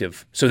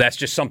effective. So that's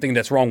just something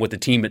that's wrong with the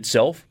team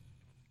itself.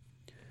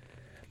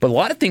 But a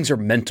lot of things are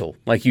mental,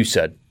 like you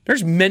said.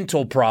 There's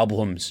mental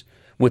problems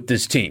with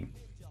this team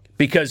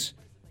because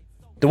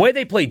the way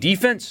they play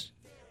defense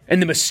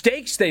and the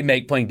mistakes they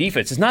make playing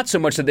defense is not so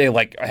much that they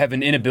have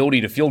an inability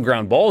to field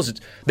ground balls.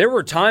 There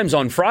were times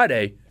on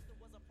Friday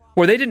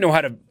where they didn't know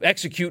how to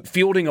execute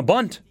fielding a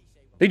bunt.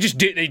 They just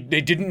they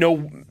didn't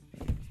know.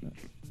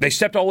 They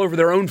stepped all over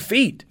their own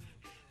feet.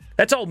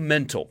 That's all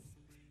mental.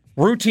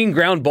 Routine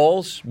ground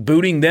balls,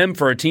 booting them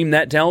for a team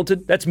that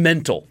talented, that's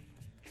mental.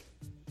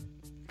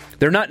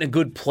 They're not in a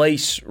good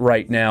place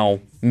right now.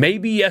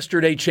 Maybe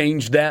yesterday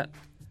changed that.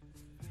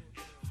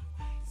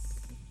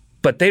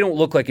 But they don't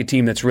look like a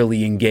team that's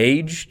really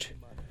engaged.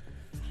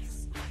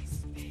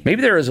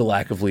 Maybe there is a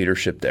lack of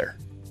leadership there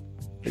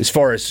as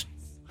far as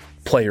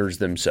players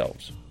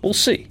themselves. We'll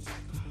see.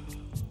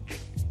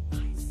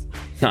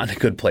 Not in a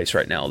good place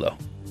right now, though.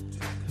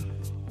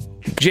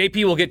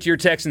 JP will get to your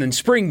text and then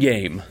Spring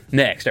Game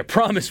next. I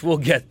promise we'll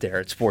get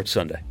there at Sports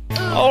Sunday.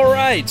 All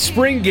right,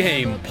 Spring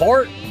Game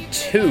Part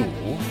 2.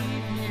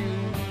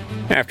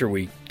 After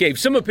we gave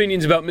some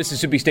opinions about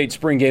Mississippi State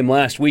Spring Game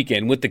last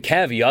weekend, with the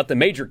caveat, the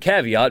major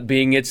caveat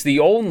being it's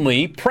the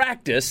only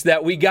practice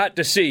that we got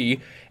to see,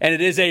 and it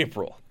is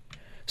April.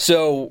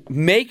 So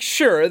make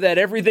sure that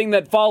everything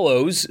that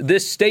follows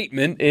this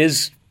statement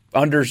is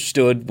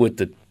understood with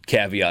the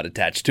caveat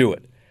attached to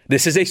it.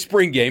 This is a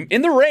spring game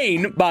in the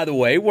rain, by the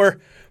way, where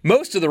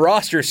most of the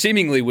roster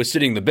seemingly was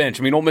sitting the bench.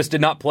 I mean, Ole Miss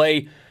did not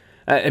play,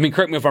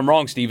 correct me if I'm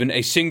wrong, Stephen,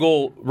 a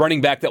single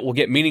running back that will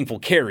get meaningful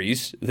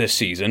carries this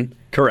season.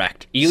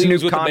 Correct. Ely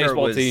was with the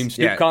baseball team.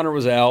 Snoop Connor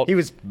was out. He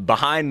was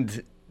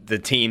behind the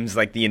teams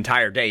like the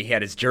entire day. He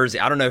had his jersey.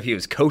 I don't know if he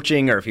was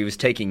coaching or if he was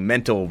taking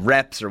mental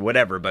reps or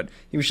whatever, but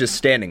he was just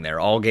standing there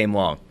all game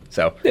long.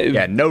 So,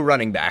 yeah, no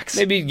running backs.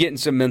 Maybe getting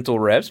some mental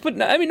reps, but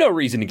no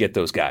reason to get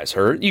those guys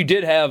hurt. You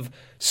did have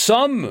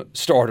some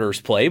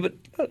starters play, but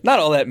not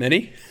all that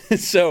many.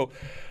 So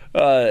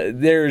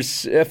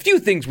there's a few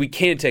things we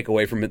can take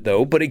away from it,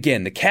 though. But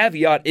again, the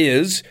caveat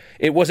is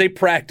it was a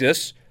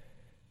practice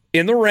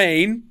in the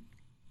rain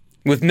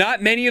with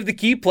not many of the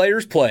key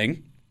players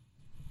playing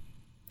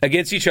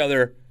against each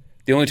other,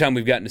 the only time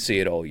we've gotten to see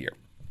it all year.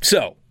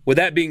 So, with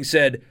that being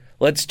said,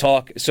 let's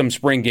talk some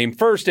spring game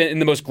first.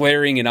 And the most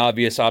glaring and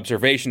obvious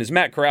observation is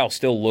Matt Corral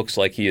still looks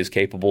like he is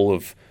capable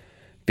of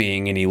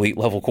being an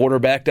elite-level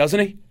quarterback, doesn't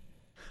he?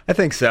 I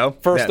think so.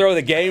 First throw of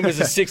the game was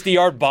a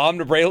 60-yard bomb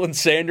to Braylon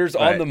Sanders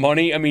on the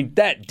money. I mean,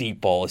 that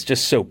deep ball is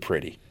just so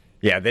pretty.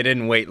 Yeah, they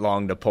didn't wait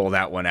long to pull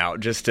that one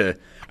out.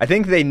 I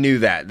think they knew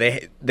that.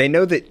 They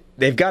know that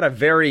they've got a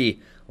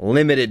very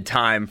limited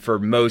time for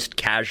most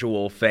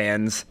casual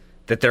fans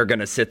that they're going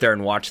to sit there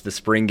and watch the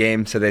spring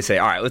game. So they say,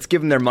 all right, let's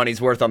give them their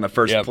money's worth on the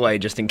first play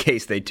just in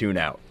case they tune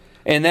out.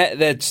 And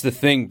that's the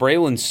thing.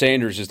 Braylon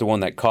Sanders is the one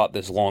that caught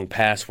this long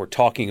pass we're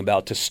talking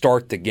about to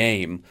start the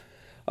game.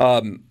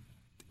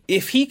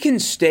 If he can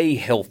stay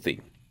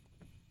healthy,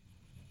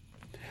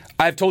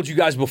 I've told you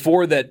guys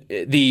before that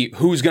the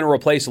who's going to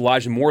replace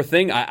Elijah Moore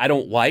thing, I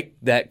don't like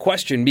that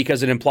question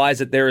because it implies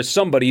that there is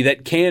somebody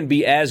that can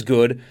be as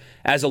good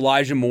as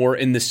Elijah Moore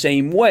in the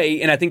same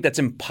way, and I think that's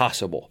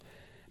impossible.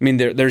 I mean,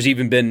 there's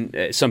even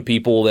been some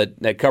people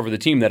that cover the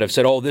team that have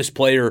said, oh, this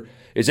player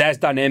is as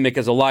dynamic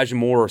as Elijah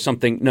Moore or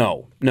something.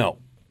 No,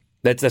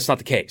 that's not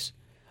the case.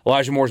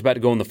 Elijah Moore's about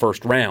to go in the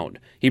first round.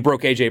 He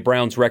broke A.J.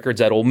 Brown's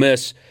records at Ole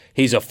Miss.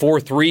 He's a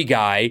 4'3"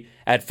 guy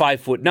at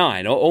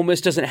 5'9". Ole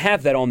Miss doesn't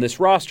have that on this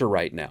roster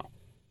right now,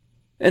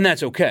 and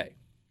that's okay.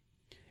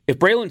 If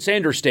Braylon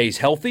Sanders stays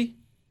healthy,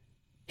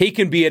 he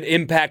can be an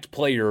impact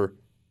player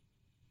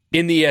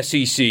in the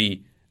SEC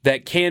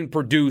that can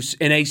produce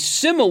in a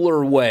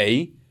similar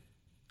way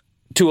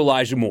to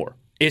Elijah Moore.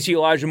 Is he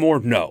Elijah Moore?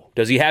 No.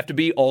 Does he have to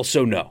be?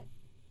 Also no.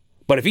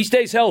 But if he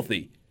stays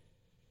healthy,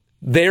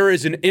 there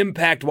is an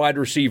impact wide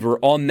receiver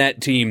on that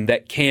team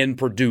that can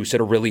produce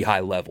at a really high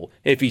level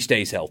if he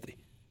stays healthy.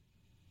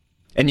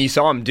 And you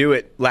saw him do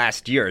it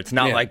last year. It's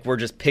not like we're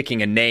just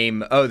picking a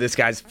name. Oh, this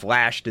guy's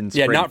flashed in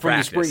spring not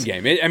practice. From the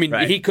spring game. I mean,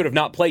 He could have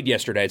not played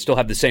yesterday. I'd still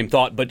have the same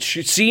thought. But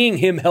seeing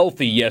him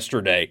healthy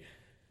yesterday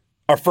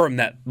affirmed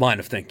that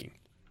line of thinking.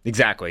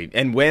 Exactly.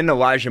 And when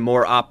Elijah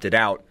Moore opted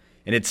out,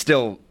 and it's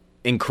still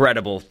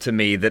incredible to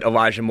me that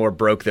Elijah Moore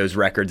broke those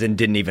records and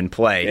didn't even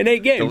play. In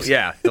 8 games.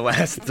 The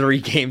last 3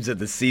 games of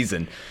the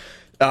season.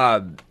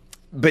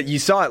 But you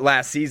saw it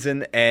last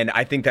season, and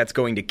I think that's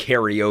going to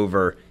carry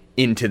over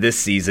into this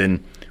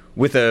season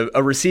with a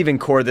receiving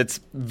core that's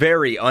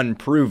very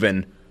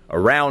unproven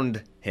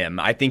around him.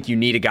 I think you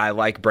need a guy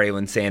like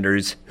Braylon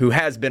Sanders, who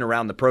has been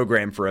around the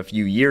program for a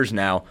few years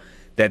now,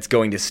 that's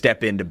going to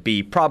step in to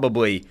be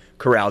probably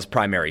Corral's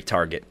primary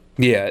target.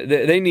 Yeah,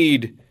 they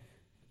need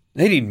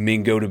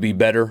Mingo to be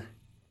better.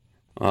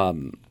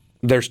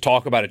 There's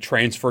talk about a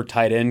transfer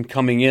tight end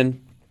coming in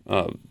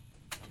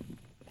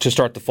to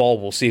start the fall.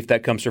 We'll see if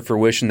that comes to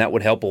fruition. That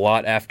would help a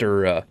lot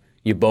after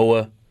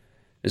Yeboah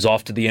is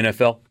off to the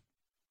NFL.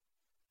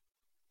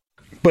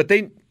 But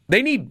they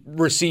need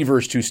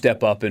receivers to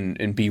step up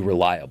and be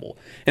reliable.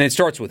 And it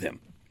starts with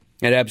him.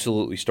 It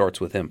absolutely starts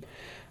with him.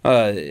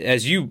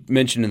 As you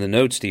mentioned in the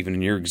notes, Stephen,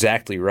 and you're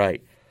exactly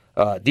right,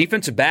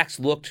 defensive backs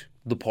looked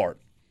the part.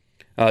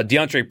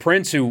 DeAndre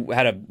Prince, who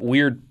had a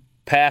weird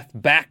path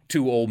back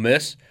to Ole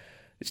Miss,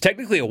 is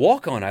technically a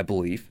walk-on, I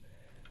believe.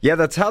 Yeah,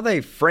 that's how they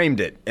framed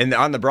it. And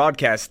on the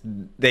broadcast,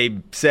 they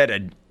said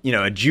a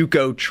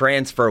JUCO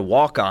transfer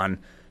walk-on,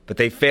 but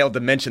they failed to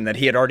mention that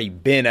he had already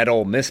been at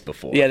Ole Miss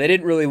before. Yeah, they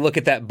didn't really look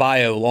at that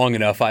bio long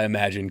enough, I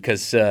imagine,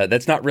 because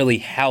that's not really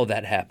how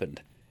that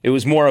happened. It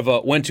was more of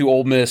a went to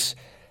Ole Miss,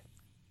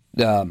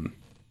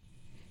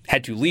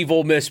 had to leave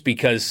Ole Miss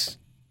because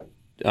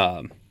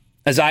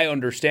as I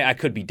understand, I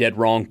could be dead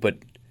wrong, but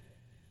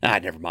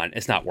never mind.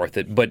 It's not worth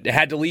it. But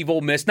had to leave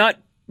Ole Miss, not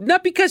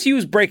because he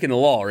was breaking the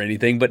law or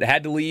anything, but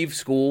had to leave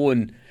school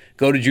and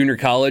go to junior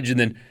college, and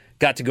then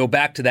got to go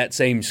back to that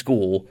same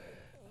school.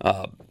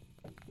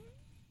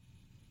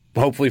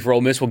 Hopefully for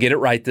Ole Miss, we'll get it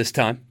right this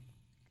time.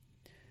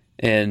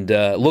 And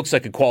looks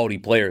like a quality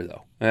player,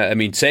 though. I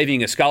mean,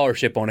 saving a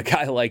scholarship on a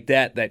guy like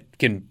that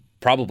can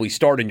probably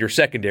start in your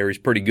secondary is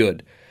pretty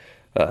good.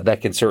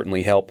 That can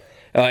certainly help.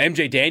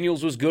 MJ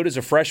Daniels was good as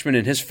a freshman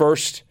in his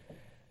first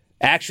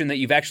action that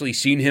you've actually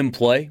seen him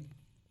play.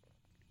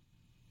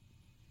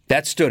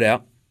 That stood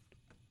out,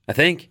 I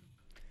think.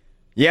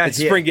 Yeah, it's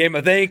spring game,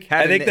 I think.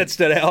 That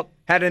stood out.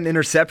 Had an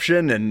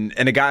interception, and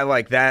a guy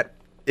like that,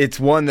 it's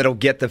one that'll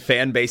get the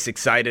fan base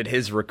excited.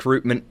 His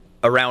recruitment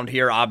around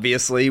here,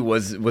 obviously,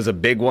 was a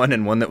big one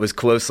and one that was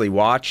closely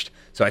watched.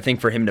 So I think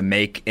for him to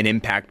make an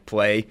impact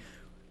play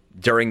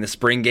during the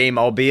spring game,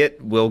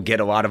 albeit, will get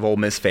a lot of Ole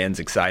Miss fans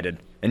excited.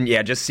 And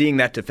yeah, just seeing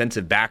that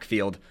defensive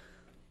backfield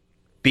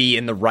be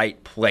in the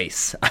right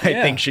place, I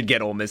think should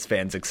get Ole Miss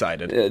fans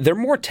excited. They're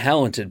more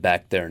talented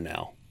back there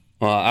now.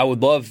 I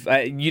would love,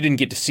 you didn't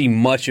get to see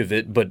much of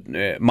it, but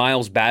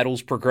Miles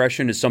Battle's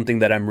progression is something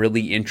that I'm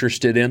really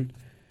interested in.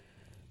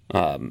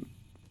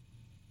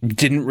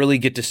 Didn't really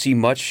get to see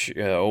much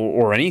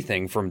or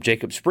anything from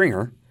Jacob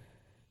Springer,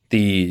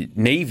 the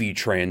Navy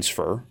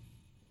transfer.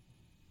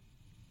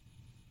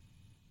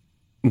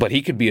 But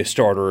he could be a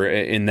starter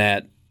in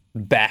that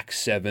back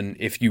seven,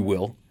 if you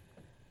will.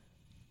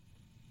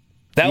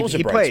 That was a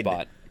bright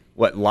spot.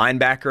 What,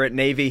 linebacker at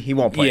Navy? He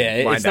won't play.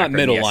 Yeah, it's not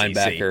middle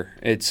linebacker.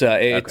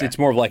 It's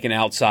more of like an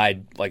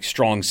outside, like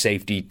strong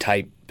safety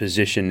type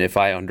position, if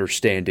I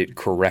understand it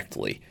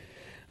correctly.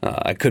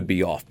 I could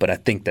be off, but I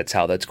think that's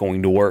how that's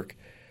going to work.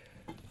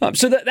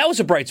 So that was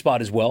a bright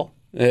spot as well.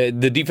 The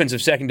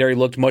defensive secondary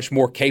looked much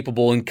more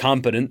capable and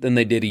competent than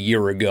they did a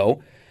year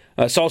ago.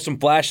 Saw some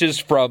flashes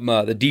from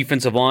the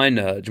defensive line.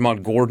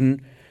 Jamon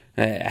Gordon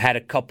had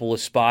a couple of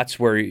spots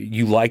where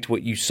you liked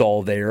what you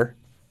saw there.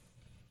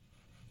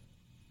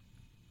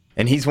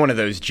 And he's one of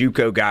those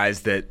JUCO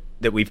guys that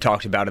we've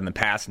talked about in the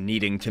past,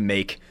 needing to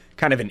make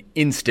kind of an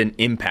instant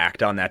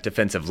impact on that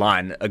defensive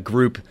line. A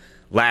group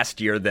last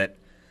year that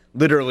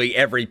literally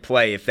every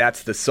play, if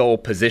that's the sole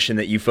position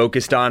that you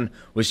focused on,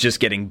 was just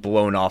getting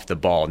blown off the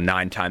ball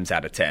 9 times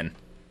out of 10.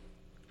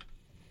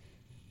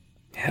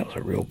 That was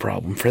a real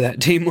problem for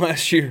that team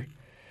last year.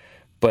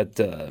 But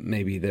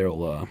maybe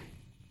they'll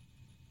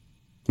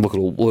look a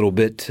little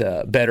bit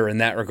better in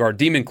that regard.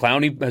 Demon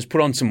Clowney has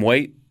put on some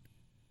weight.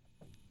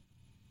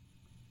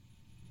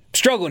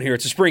 Struggling here.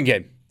 It's a spring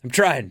game. I'm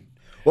trying.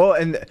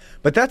 Well,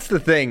 but that's the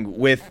thing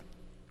with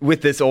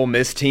this Ole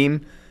Miss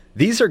team.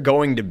 These are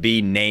going to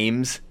be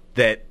names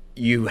that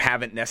you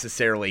haven't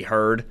necessarily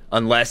heard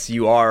unless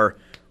you are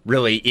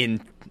really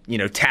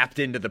tapped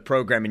into the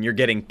program and you're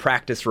getting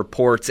practice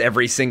reports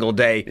every single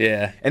day.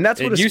 Yeah, and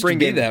that's what it a used spring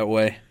to be game that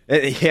way.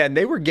 Yeah, and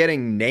they were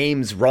getting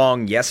names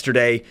wrong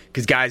yesterday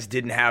because guys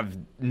didn't have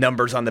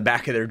numbers on the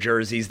back of their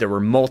jerseys. There were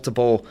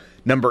multiple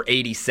number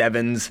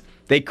 87s.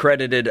 They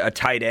credited a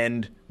tight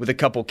end with a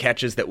couple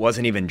catches that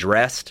wasn't even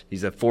dressed.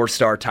 He's a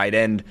 4-star tight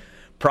end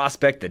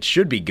prospect that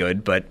should be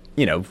good, but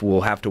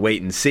we'll have to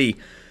wait and see.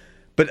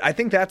 But I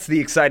think that's the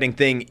exciting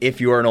thing if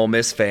you're an Ole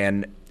Miss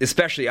fan,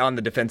 especially on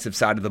the defensive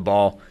side of the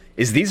ball,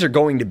 is these are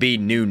going to be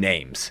new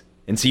names.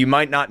 And so you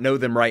might not know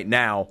them right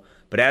now,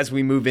 but as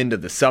we move into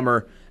the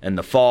summer and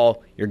the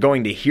fall, you're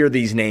going to hear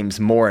these names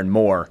more and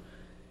more.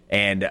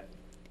 And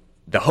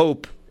the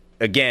hope,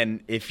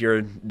 again, if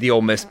you're the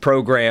Ole Miss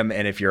program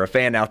and if you're a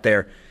fan out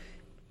there,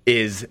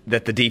 is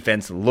that the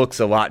defense looks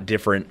a lot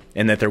different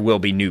and that there will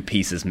be new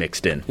pieces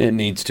mixed in. It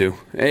needs to.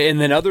 And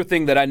then other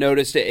thing that I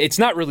noticed, it's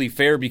not really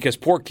fair because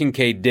poor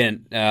Kincaid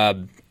Dent,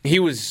 he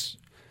was,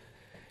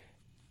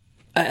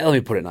 let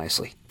me put it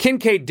nicely.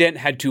 Kincaid Dent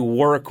had to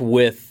work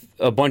with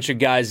a bunch of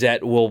guys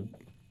that will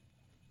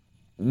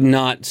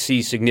not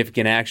see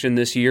significant action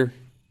this year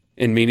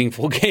in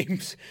meaningful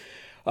games.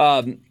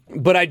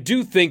 But I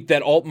do think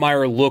that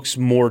Altmyer looks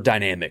more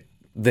dynamic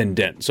than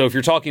Dent. So if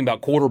you're talking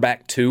about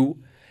quarterback 2,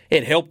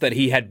 it helped that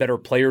he had better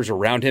players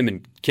around him,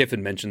 and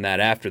Kiffin mentioned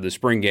that after the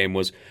spring game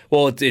was,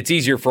 it's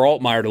easier for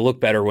Altmyer to look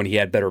better when he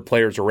had better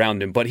players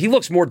around him, but he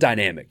looks more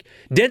dynamic.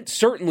 Dent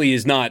certainly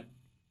is not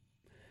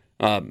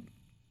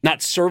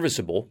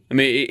serviceable. I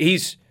mean,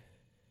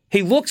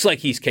 he looks like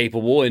he's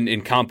capable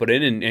and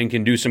competent and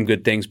can do some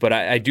good things, but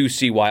I do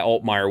see why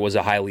Altmyer was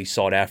a highly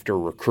sought-after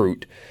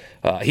recruit.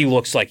 He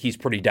looks like he's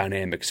pretty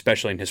dynamic,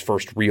 especially in his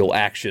first real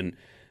action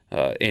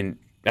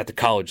at the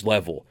college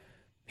level.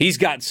 He's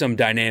got some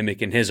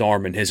dynamic in his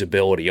arm and his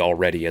ability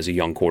already as a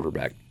young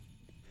quarterback.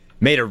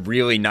 Made a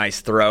really nice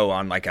throw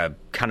on like a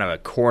kind of a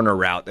corner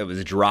route that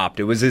was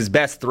dropped. It was his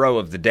best throw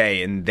of the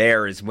day, and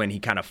there is when he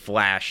kind of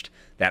flashed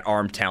that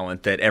arm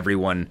talent that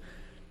everyone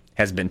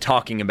has been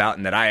talking about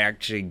and that I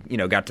actually,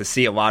 got to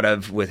see a lot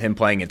of with him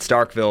playing at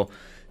Starkville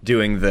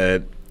doing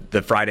the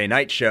Friday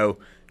night show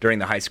during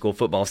the high school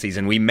football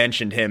season. We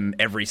mentioned him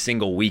every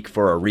single week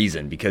for a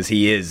reason because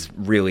he is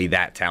really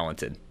that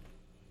talented.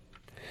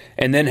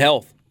 And then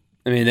health.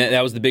 I mean,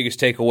 that was the biggest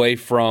takeaway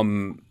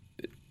from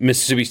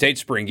Mississippi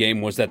State's spring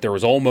game, was that there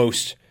was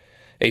almost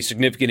a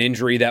significant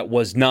injury that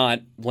was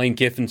not. Lane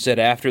Kiffin said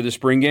after the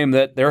spring game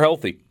that they're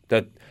healthy.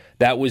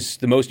 That was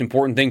the most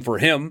important thing for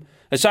him,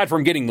 aside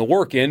from getting the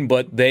work in,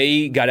 but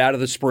they got out of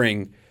the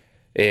spring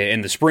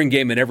and the spring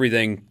game and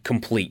everything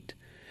complete.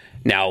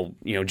 Now,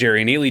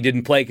 Jerry Neely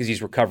didn't play because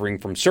he's recovering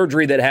from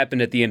surgery that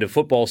happened at the end of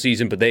football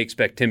season, but they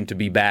expect him to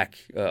be back,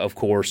 of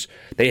course.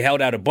 They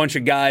held out a bunch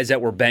of guys that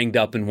were banged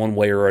up in one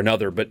way or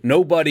another, but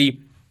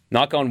nobody,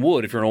 knock on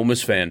wood if you're an Ole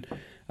Miss fan,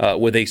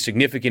 with a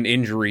significant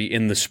injury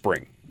in the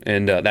spring.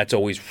 And that's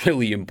always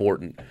really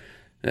important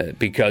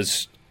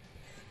because,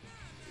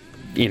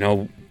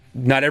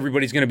 not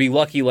everybody's going to be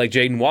lucky like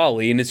Jaden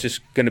Walley, and it's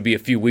just going to be a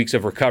few weeks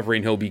of recovery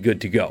and he'll be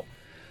good to go.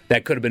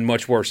 That could have been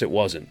much worse. It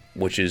wasn't,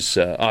 which is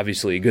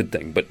obviously a good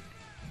thing. But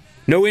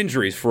no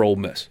injuries for Ole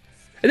Miss.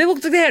 And they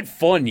looked like they had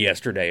fun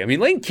yesterday. I mean,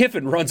 Lane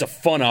Kiffin runs a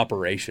fun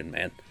operation,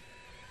 man.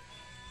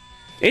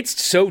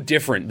 It's so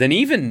different than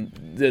even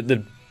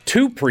the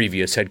two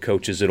previous head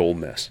coaches at Ole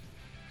Miss.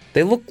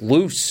 They look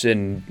loose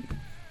and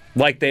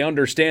like they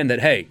understand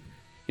that, hey,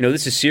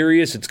 this is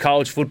serious. It's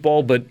college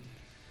football, but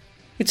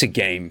it's a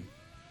game.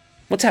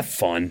 Let's have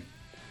fun.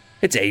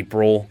 It's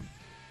April.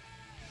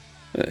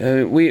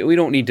 We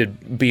don't need to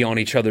be on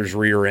each other's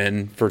rear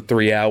end for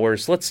 3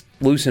 hours. Let's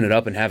loosen it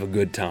up and have a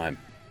good time.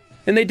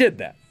 And they did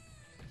that.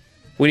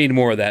 We need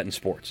more of that in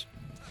sports.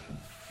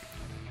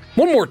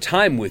 One more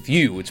time with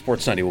you at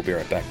Sports Sunday. We'll be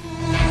right back.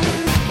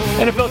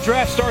 NFL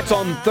Draft starts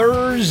on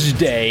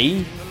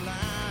Thursday.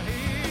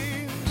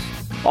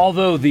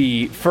 Although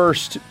the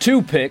first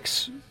two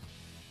picks,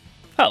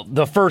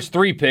 the first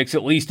three picks,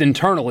 at least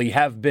internally,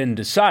 have been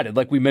decided,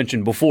 like we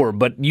mentioned before.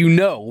 But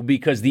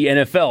because the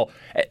NFL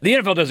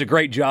does a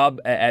great job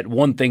at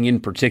one thing in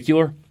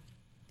particular,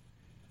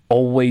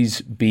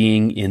 always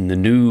being in the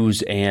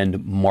news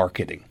and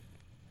marketing.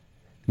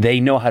 They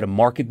know how to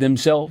market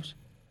themselves.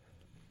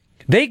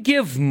 They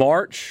give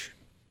March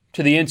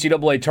to the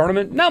NCAA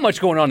tournament. Not much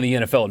going on in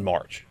the NFL in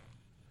March.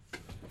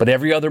 But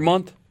every other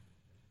month,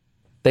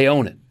 they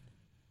own it.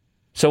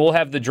 So we'll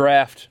have the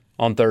draft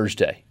on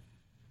Thursday.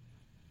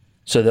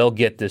 So they'll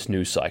get this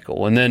news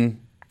cycle. And then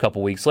a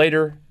couple weeks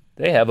later,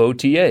 they have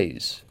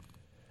OTAs.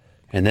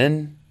 And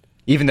then...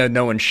 Even though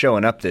no one's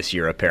showing up this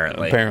year,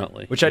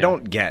 apparently. Which I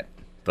don't get,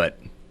 but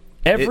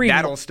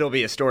that'll still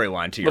be a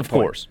storyline to your point. Of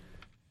course.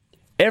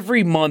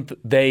 Every month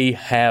they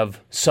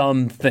have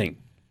something.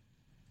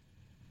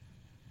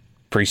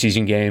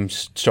 Preseason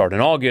games start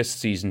in August.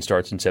 Season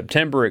starts in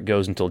September. It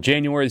goes until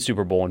January. The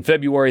Super Bowl in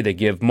February. They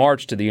give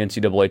March to the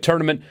NCAA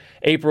tournament.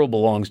 April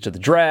belongs to the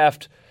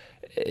draft.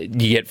 You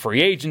get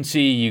free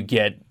agency. You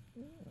get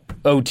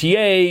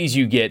OTAs.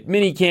 You get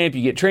minicamp.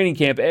 You get training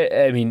camp.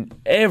 I mean,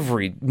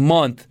 every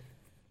month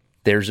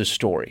there's a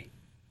story.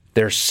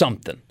 There's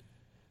something.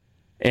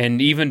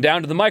 And even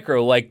down to the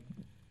micro, like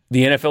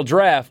the NFL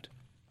draft,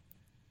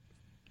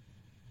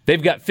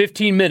 they've got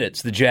 15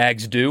 minutes, the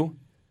Jags do,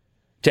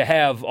 to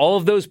have all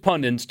of those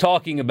pundits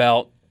talking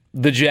about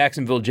the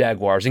Jacksonville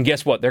Jaguars. And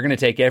guess what? They're going to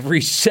take every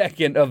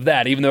second of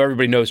that, even though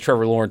everybody knows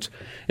Trevor Lawrence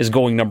is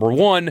going number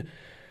one.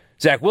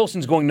 Zach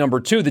Wilson's going number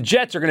two. The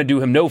Jets are going to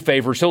do him no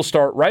favors. He'll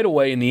start right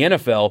away in the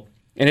NFL,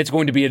 and it's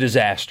going to be a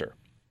disaster.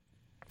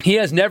 He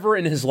has never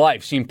in his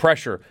life seen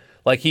pressure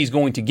like he's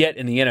going to get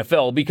in the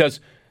NFL because,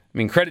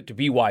 credit to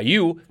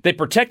BYU, they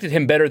protected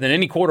him better than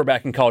any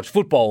quarterback in college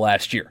football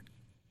last year.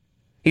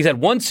 He's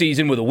had one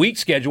season with a weak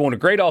schedule and a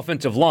great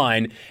offensive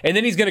line, and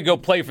then he's going to go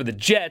play for the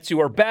Jets, who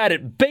are bad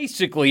at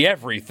basically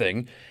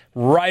everything,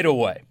 right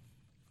away.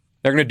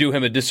 They're going to do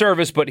him a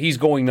disservice, but he's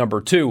going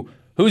number two.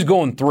 Who's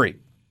going three?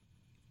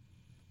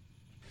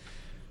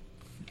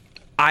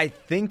 I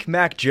think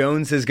Mac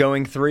Jones is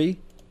going three,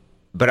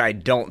 but I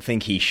don't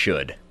think he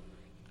should.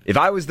 If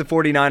I was the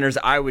 49ers,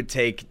 I would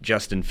take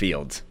Justin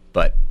Fields,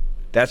 but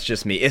that's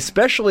just me,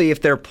 especially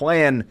if their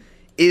plan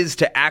is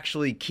to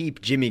actually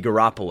keep Jimmy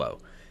Garoppolo.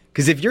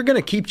 Because if you're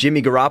going to keep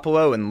Jimmy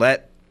Garoppolo and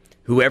let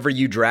whoever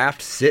you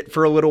draft sit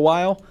for a little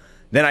while,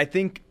 then I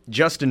think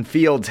Justin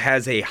Fields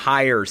has a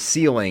higher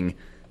ceiling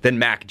than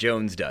Mac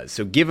Jones does.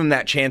 So give him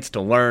that chance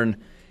to learn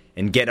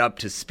and get up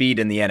to speed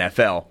in the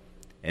NFL,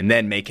 and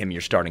then make him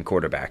your starting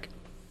quarterback.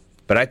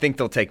 But I think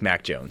they'll take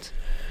Mac Jones.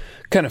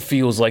 Kind of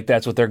feels like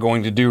that's what they're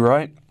going to do,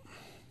 right?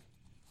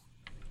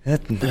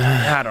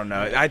 I don't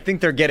know. I think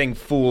they're getting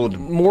fooled.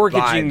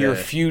 Mortgaging your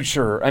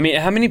future.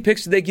 How many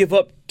picks did they give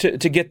up to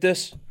get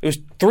this? It was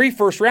 3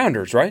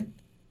 first-rounders, right?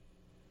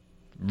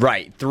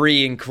 Right.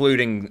 3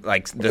 including the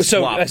swap this year.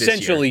 So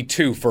essentially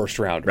 2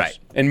 first-rounders. Right.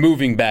 And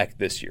moving back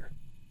this year.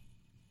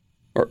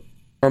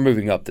 Or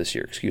moving up this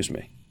year, excuse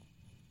me.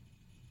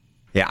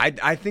 Yeah,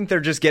 I think they're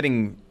just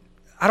getting,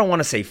 I don't want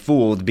to say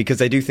fooled,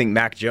 because I do think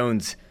Mac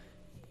Jones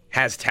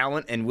has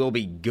talent and will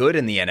be good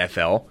in the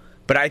NFL,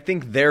 but I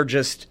think they're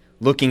just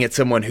looking at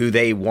someone who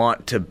they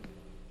want to,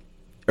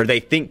 or they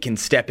think can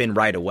step in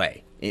right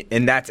away.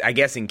 And that's, I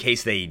guess, in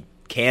case they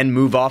can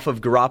move off of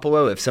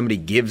Garoppolo, if somebody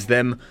gives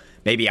them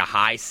maybe a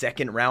high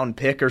second-round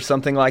pick or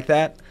something like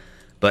that.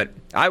 But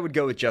I would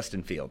go with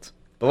Justin Fields.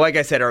 But like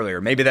I said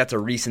earlier, maybe that's a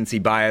recency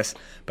bias.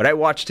 But I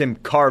watched him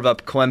carve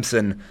up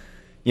Clemson,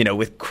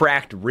 with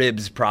cracked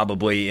ribs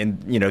probably,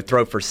 and,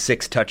 throw for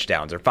 6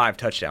 touchdowns or 5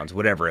 touchdowns,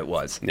 whatever it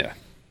was. Yeah.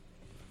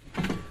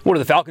 What do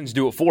the Falcons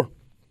do it for?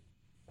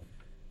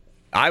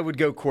 I would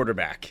go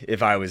quarterback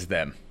if I was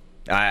them.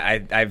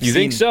 You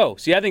think so?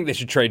 See, I think they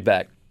should trade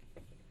back.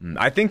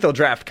 I think they'll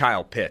draft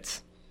Kyle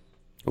Pitts.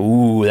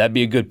 Ooh, that'd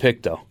be a good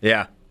pick, though.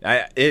 Yeah,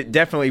 it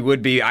definitely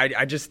would be.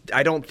 I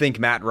don't think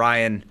Matt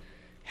Ryan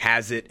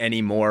has it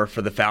anymore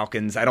for the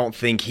Falcons. I don't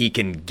think he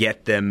can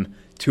get them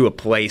to a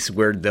place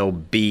where they'll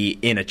be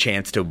in a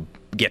chance to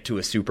get to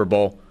a Super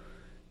Bowl.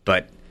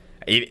 But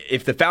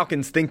if the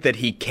Falcons think that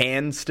he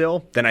can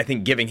still, then I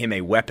think giving him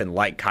a weapon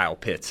like Kyle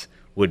Pitts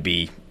would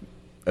be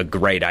a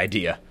great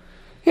idea.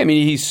 I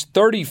mean, he's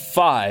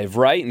 35,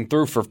 right, and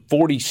threw for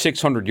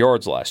 4,600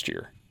 yards last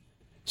year.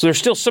 So there's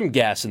still some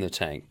gas in the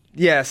tank.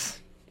 Yes,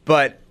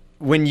 but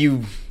when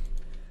you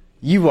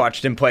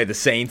watched him play the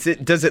Saints,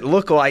 does it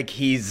look like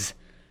he's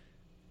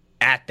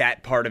at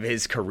that part of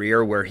his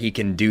career where he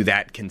can do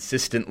that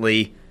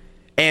consistently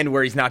and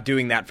where he's not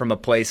doing that from a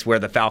place where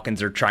the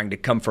Falcons are trying to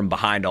come from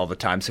behind all the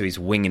time, so he's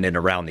winging it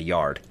around the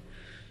yard?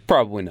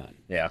 Probably not.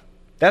 Yeah,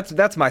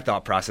 that's my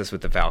thought process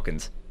with the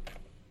Falcons.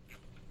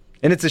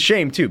 And it's a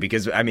shame, too,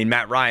 because,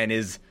 Matt Ryan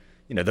is,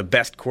 the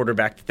best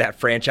quarterback that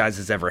franchise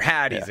has ever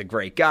had. Yeah. He's a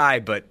great guy,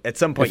 but at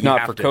some point if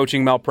not for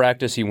coaching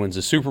malpractice, he wins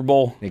the Super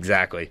Bowl.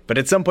 Exactly. But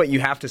at some point,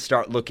 you have to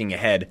start looking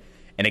ahead.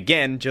 And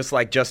again, just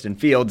like Justin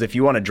Fields, if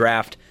you want to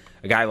draft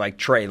a guy like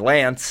Trey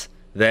Lance,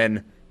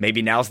 then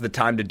maybe now's the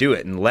time to do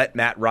it and let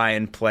Matt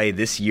Ryan play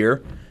this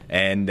year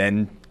and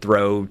then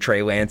throw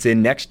Trey Lance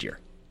in next year.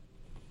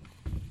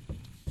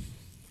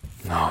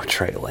 Oh,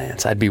 Trey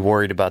Lance. I'd be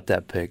worried about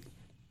that pick.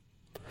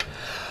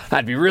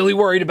 I'd be really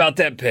worried about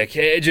that pick.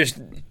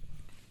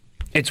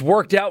 It's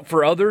worked out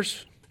for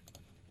others.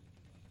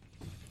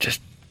 Just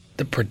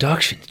the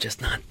production's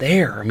just not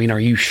there. Are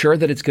you sure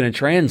that it's going to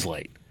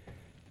translate?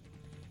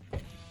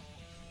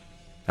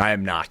 I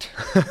am not.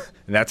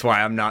 And that's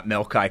why I'm not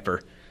Mel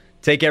Kiper.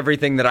 Take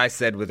everything that I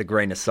said with a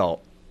grain of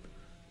salt.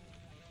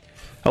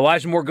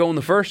 Elijah Moore going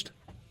the first?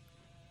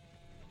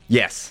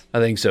 Yes. I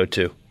think so,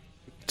 too.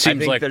 I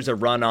think there's a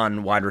run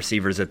on wide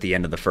receivers at the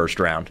end of the first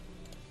round.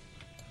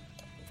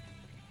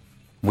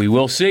 We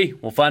will see.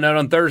 We'll find out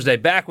on Thursday.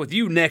 Back with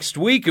you next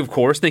week, of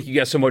course. Thank you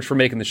guys so much for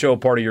making the show a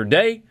part of your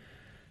day.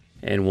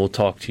 And we'll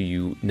talk to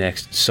you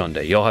next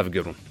Sunday. Y'all have a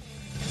good one.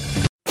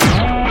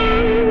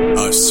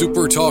 A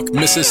SuperTalk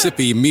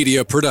Mississippi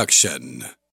media production.